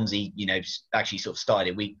like Swansea, actually sort of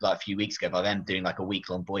started a few weeks ago by them doing like a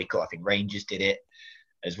week-long boycott. I think Rangers did it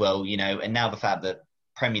as well, and now the fact that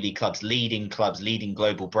Premier League clubs, leading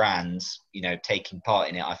global brands, taking part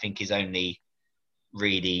in it, I think is only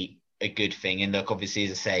really a good thing. And look, obviously,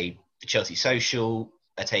 as I say, the Chelsea Social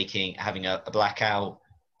are having a blackout.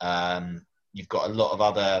 You've got a lot of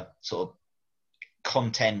other sort of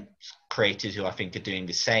content creators who I think are doing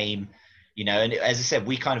the same, and as I said,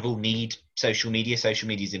 we kind of all need social media. Social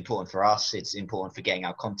media is important for us. It's important for getting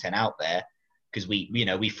our content out there, because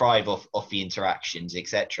we thrive off the interactions,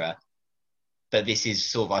 etc. But this is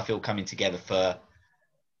sort of, I feel, coming together for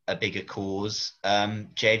a bigger cause.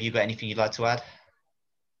 Jay, have you got anything you'd like to add?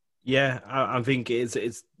 Yeah, I think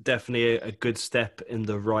it's definitely a good step in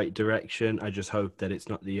the right direction. I just hope that it's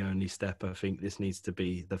not the only step. I think this needs to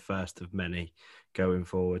be the first of many going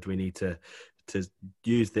forward. We need to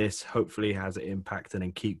use this, hopefully has an impact, and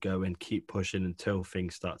then keep going, keep pushing until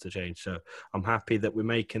things start to change. So I'm happy that we're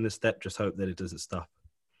making the step, just hope that it doesn't stop.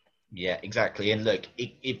 Yeah, exactly. And look,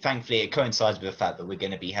 thankfully it coincides with the fact that we're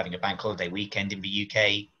going to be having a bank holiday weekend in the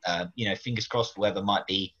UK. Fingers crossed the weather might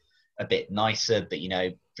be a bit nicer, but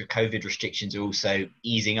the COVID restrictions are also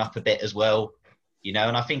easing up a bit as well, and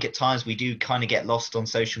I think at times we do kind of get lost on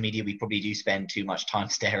social media. We probably do spend too much time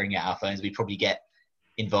staring at our phones. We probably get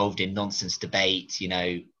involved in nonsense debates.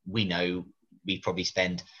 We know we probably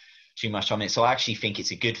spend too much on it. So I actually think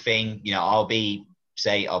it's a good thing.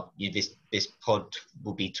 This pod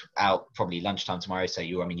will be out probably lunchtime tomorrow. So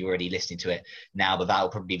you're already listening to it now, but that'll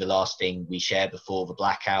probably be the last thing we share before the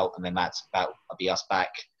blackout. And then that'll be us back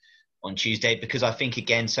on Tuesday, because I think,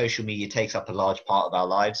 again, social media takes up a large part of our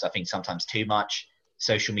lives. I think sometimes too much.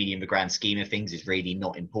 Social media in the grand scheme of things is really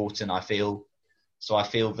not important, I feel. So I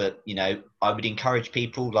feel that, I would encourage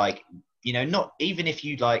people, not even if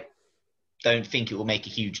you don't think it will make a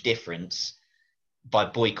huge difference by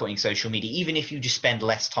boycotting social media, even if you just spend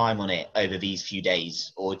less time on it over these few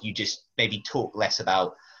days, or you just maybe talk less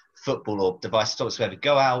about football or devices whatsoever,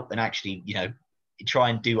 go out and actually,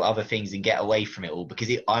 try and do other things and get away from it all, because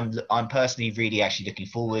I'm personally really actually looking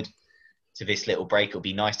forward to this little break. It'll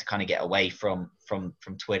be nice to kind of get away from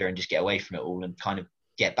Twitter and just get away from it all and kind of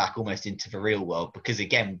get back almost into the real world, because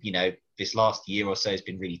again, this last year or so has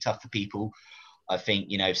been really tough for people. I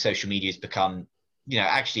think, social media has become,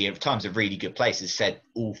 actually at times a really good place. As said,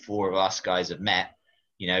 all four of us guys have met,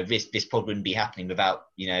 this pod wouldn't be happening without,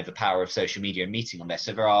 the power of social media and meeting on there.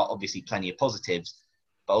 So there are obviously plenty of positives,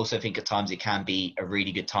 but I also think at times it can be a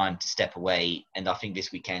really good time to step away. And I think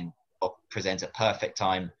this weekend presents a perfect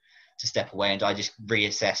time to step away and I just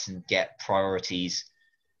reassess and get priorities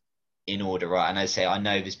in order, right? And as I say, I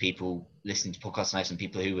know there's people listening to podcasts, I know some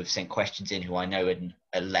people who have sent questions in who I know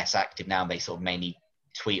are less active now. They sort of mainly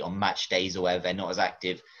tweet on match days or whatever. They're not as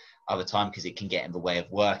active other time because it can get in the way of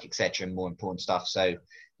work, etc., and more important stuff. So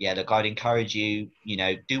yeah, look, I'd encourage you,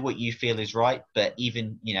 do what you feel is right, but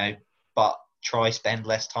even, but try spend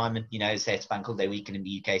less time and, say it's Bank Holiday weekend in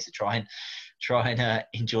the UK, so try and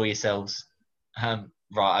enjoy yourselves.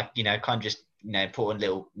 Right, kind of just, important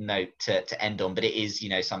little note to end on, but it is,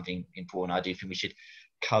 something important I do think we should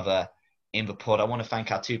cover in the pod. I want to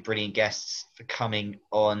thank our two brilliant guests for coming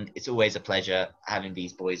on. It's always a pleasure having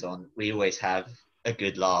these boys on. We always have a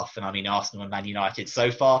good laugh, and I mean, Arsenal and Man United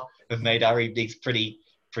so far have made our evenings pretty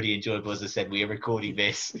enjoyable. As I said, we are recording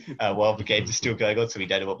this while the games are still going on, so we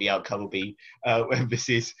don't know what the outcome will be when this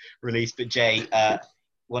is released. But Jay,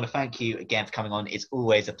 want to thank you again for coming on. It's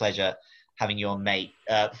always a pleasure having you on, mate.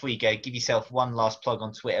 Before you go, give yourself one last plug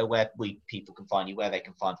on Twitter where people can find you, where they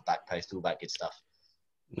can find the back post, all that good stuff.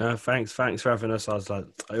 No, thanks for having us. I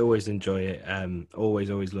always enjoy it. Always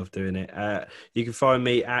love doing it. You can find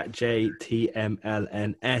me at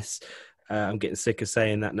JTMLNS. I'm getting sick of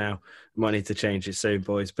saying that now. Might need to change it soon,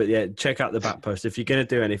 boys. But yeah, check out the back post. If you're going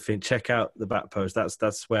to do anything, check out the back post.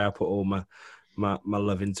 That's where I put all my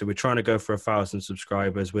love into. We're trying to go for 1,000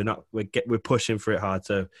 subscribers. We're pushing for it hard.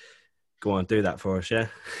 So go on, do that for us, yeah?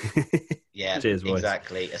 Yeah, cheers, boys.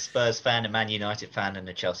 Exactly. A Spurs fan, a Man United fan, and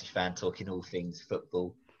a Chelsea fan talking all things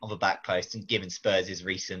football on the back post. And given Spurs'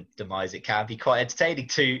 recent demise, it can be quite entertaining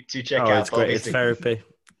to check out. It's great. It's therapy.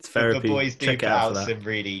 It's therapy. The boys do put out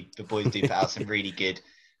some really good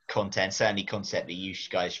content. Certainly content that you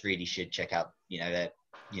guys really should check out. They're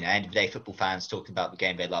end of the day football fans talking about the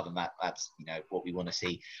game they love, and that's what we want to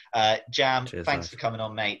see. Jam, cheers, thanks for coming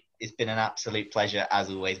on, mate. It's been an absolute pleasure as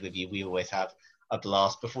always with you. We always have a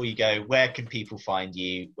blast. Before you go, where can people find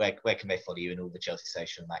you? Where can they follow you and all the Chelsea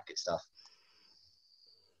social and that good stuff?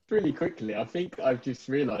 Really quickly, I think I've just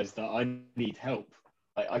realised that I need help.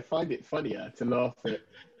 I find it funnier to laugh at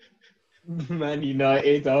Man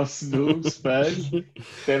United, Arsenal, Spurs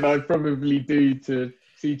than I probably do to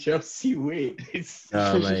see Chelsea win.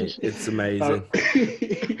 Mate, it's amazing.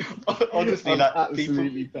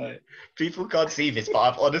 Honestly, people can't see this, but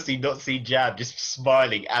I've honestly not seen Jam just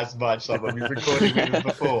smiling as much like when we've recorded with him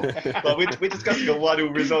before. But we're discussing a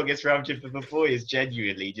 1-1 result against Real Madrid, but the boy is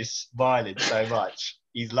genuinely just smiling so much.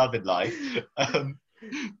 He's loving life.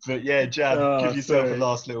 But yeah, Jam, give yourself a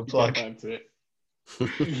last little plug.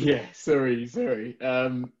 Yeah, sorry.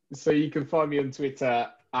 So you can find me on Twitter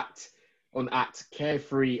at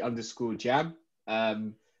carefree_jam.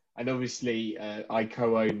 And obviously, I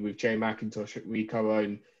co-own with Jay McIntosh. We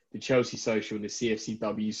co-own the Chelsea social and the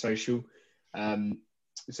CFCW social.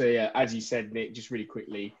 So yeah, as you said, Nick, just really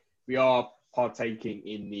quickly, we are partaking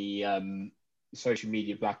in the social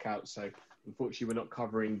media blackout. So unfortunately, we're not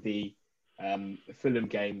covering the Fulham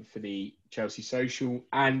game for the Chelsea social,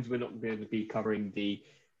 and we're not going to be covering the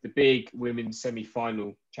big women's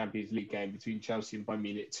semi-final Champions League game between Chelsea and Bayern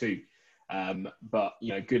Munich too. But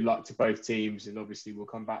good luck to both teams, and obviously we'll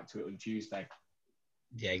come back to it on Tuesday.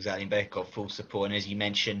 Yeah, exactly. Both got full support, and as you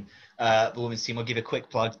mentioned, the women's team. I'll give a quick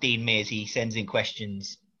plug. Dean Mears, he sends in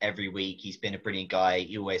questions every week. He's been a brilliant guy.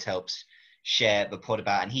 He always helps share the pod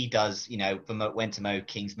about, and he does. The When to Mow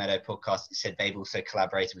Kingsmeadow podcast said they've also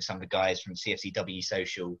collaborated with some of the guys from CFCW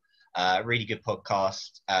Social. Really good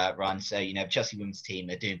podcast run. So the Chelsea women's team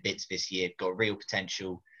are doing bits this year. Got real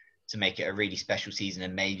potential to make it a really special season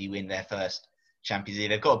and maybe win their first Champions League.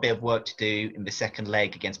 They've got a bit of work to do in the second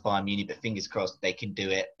leg against Bayern Munich, but fingers crossed they can do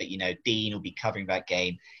it. But, Dean will be covering that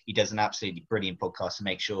game. He does an absolutely brilliant podcast, so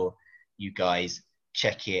make sure you guys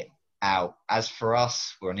check it out. As for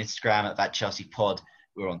us, we're on Instagram at That Chelsea Pod.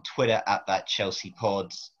 We're on Twitter at That Chelsea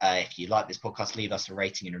Pod. If you like this podcast, leave us a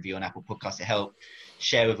rating and review on Apple Podcasts to help.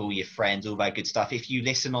 Share with all your friends, all that good stuff. If you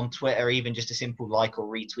listen on Twitter, even just a simple like or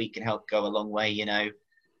retweet can help go a long way,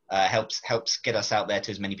 helps get us out there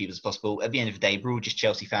to as many people as possible. At the end of the day, we're all just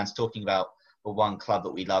Chelsea fans talking about the one club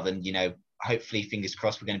that we love. And, hopefully, fingers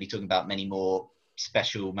crossed, we're going to be talking about many more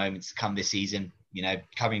special moments to come this season.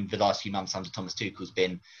 Covering the last few months under Thomas Tuchel's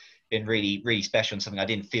been really, really special, and something I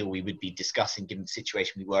didn't feel we would be discussing given the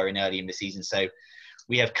situation we were in early in the season. So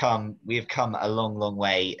we have come a long, long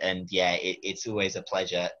way. And yeah, it's always a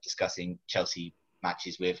pleasure discussing Chelsea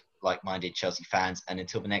matches with like-minded Chelsea fans. And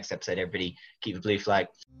until the next episode, everybody keep the blue flag.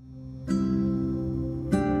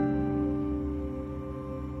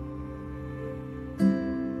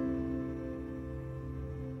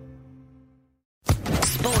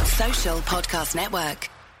 Social Podcast Network.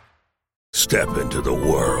 Step into the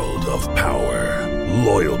world of power,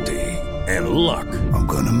 loyalty, and luck. I'm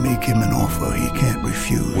gonna make him an offer he can't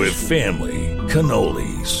refuse. With family,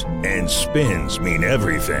 cannolis, and spins mean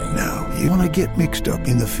everything. Now, you wanna get mixed up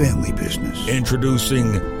in the family business.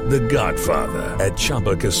 Introducing The Godfather at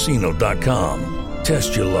ChumbaCasino.com.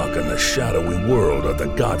 Test your luck in the shadowy world of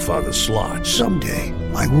The Godfather slot. Someday,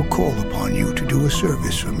 I will call upon you to do a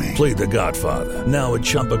service for me. Play The Godfather, now at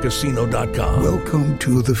ChumbaCasino.com. Welcome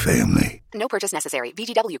to the family. No purchase necessary.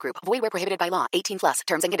 VGW Group. Void where prohibited by law. 18+.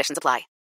 Terms and conditions apply.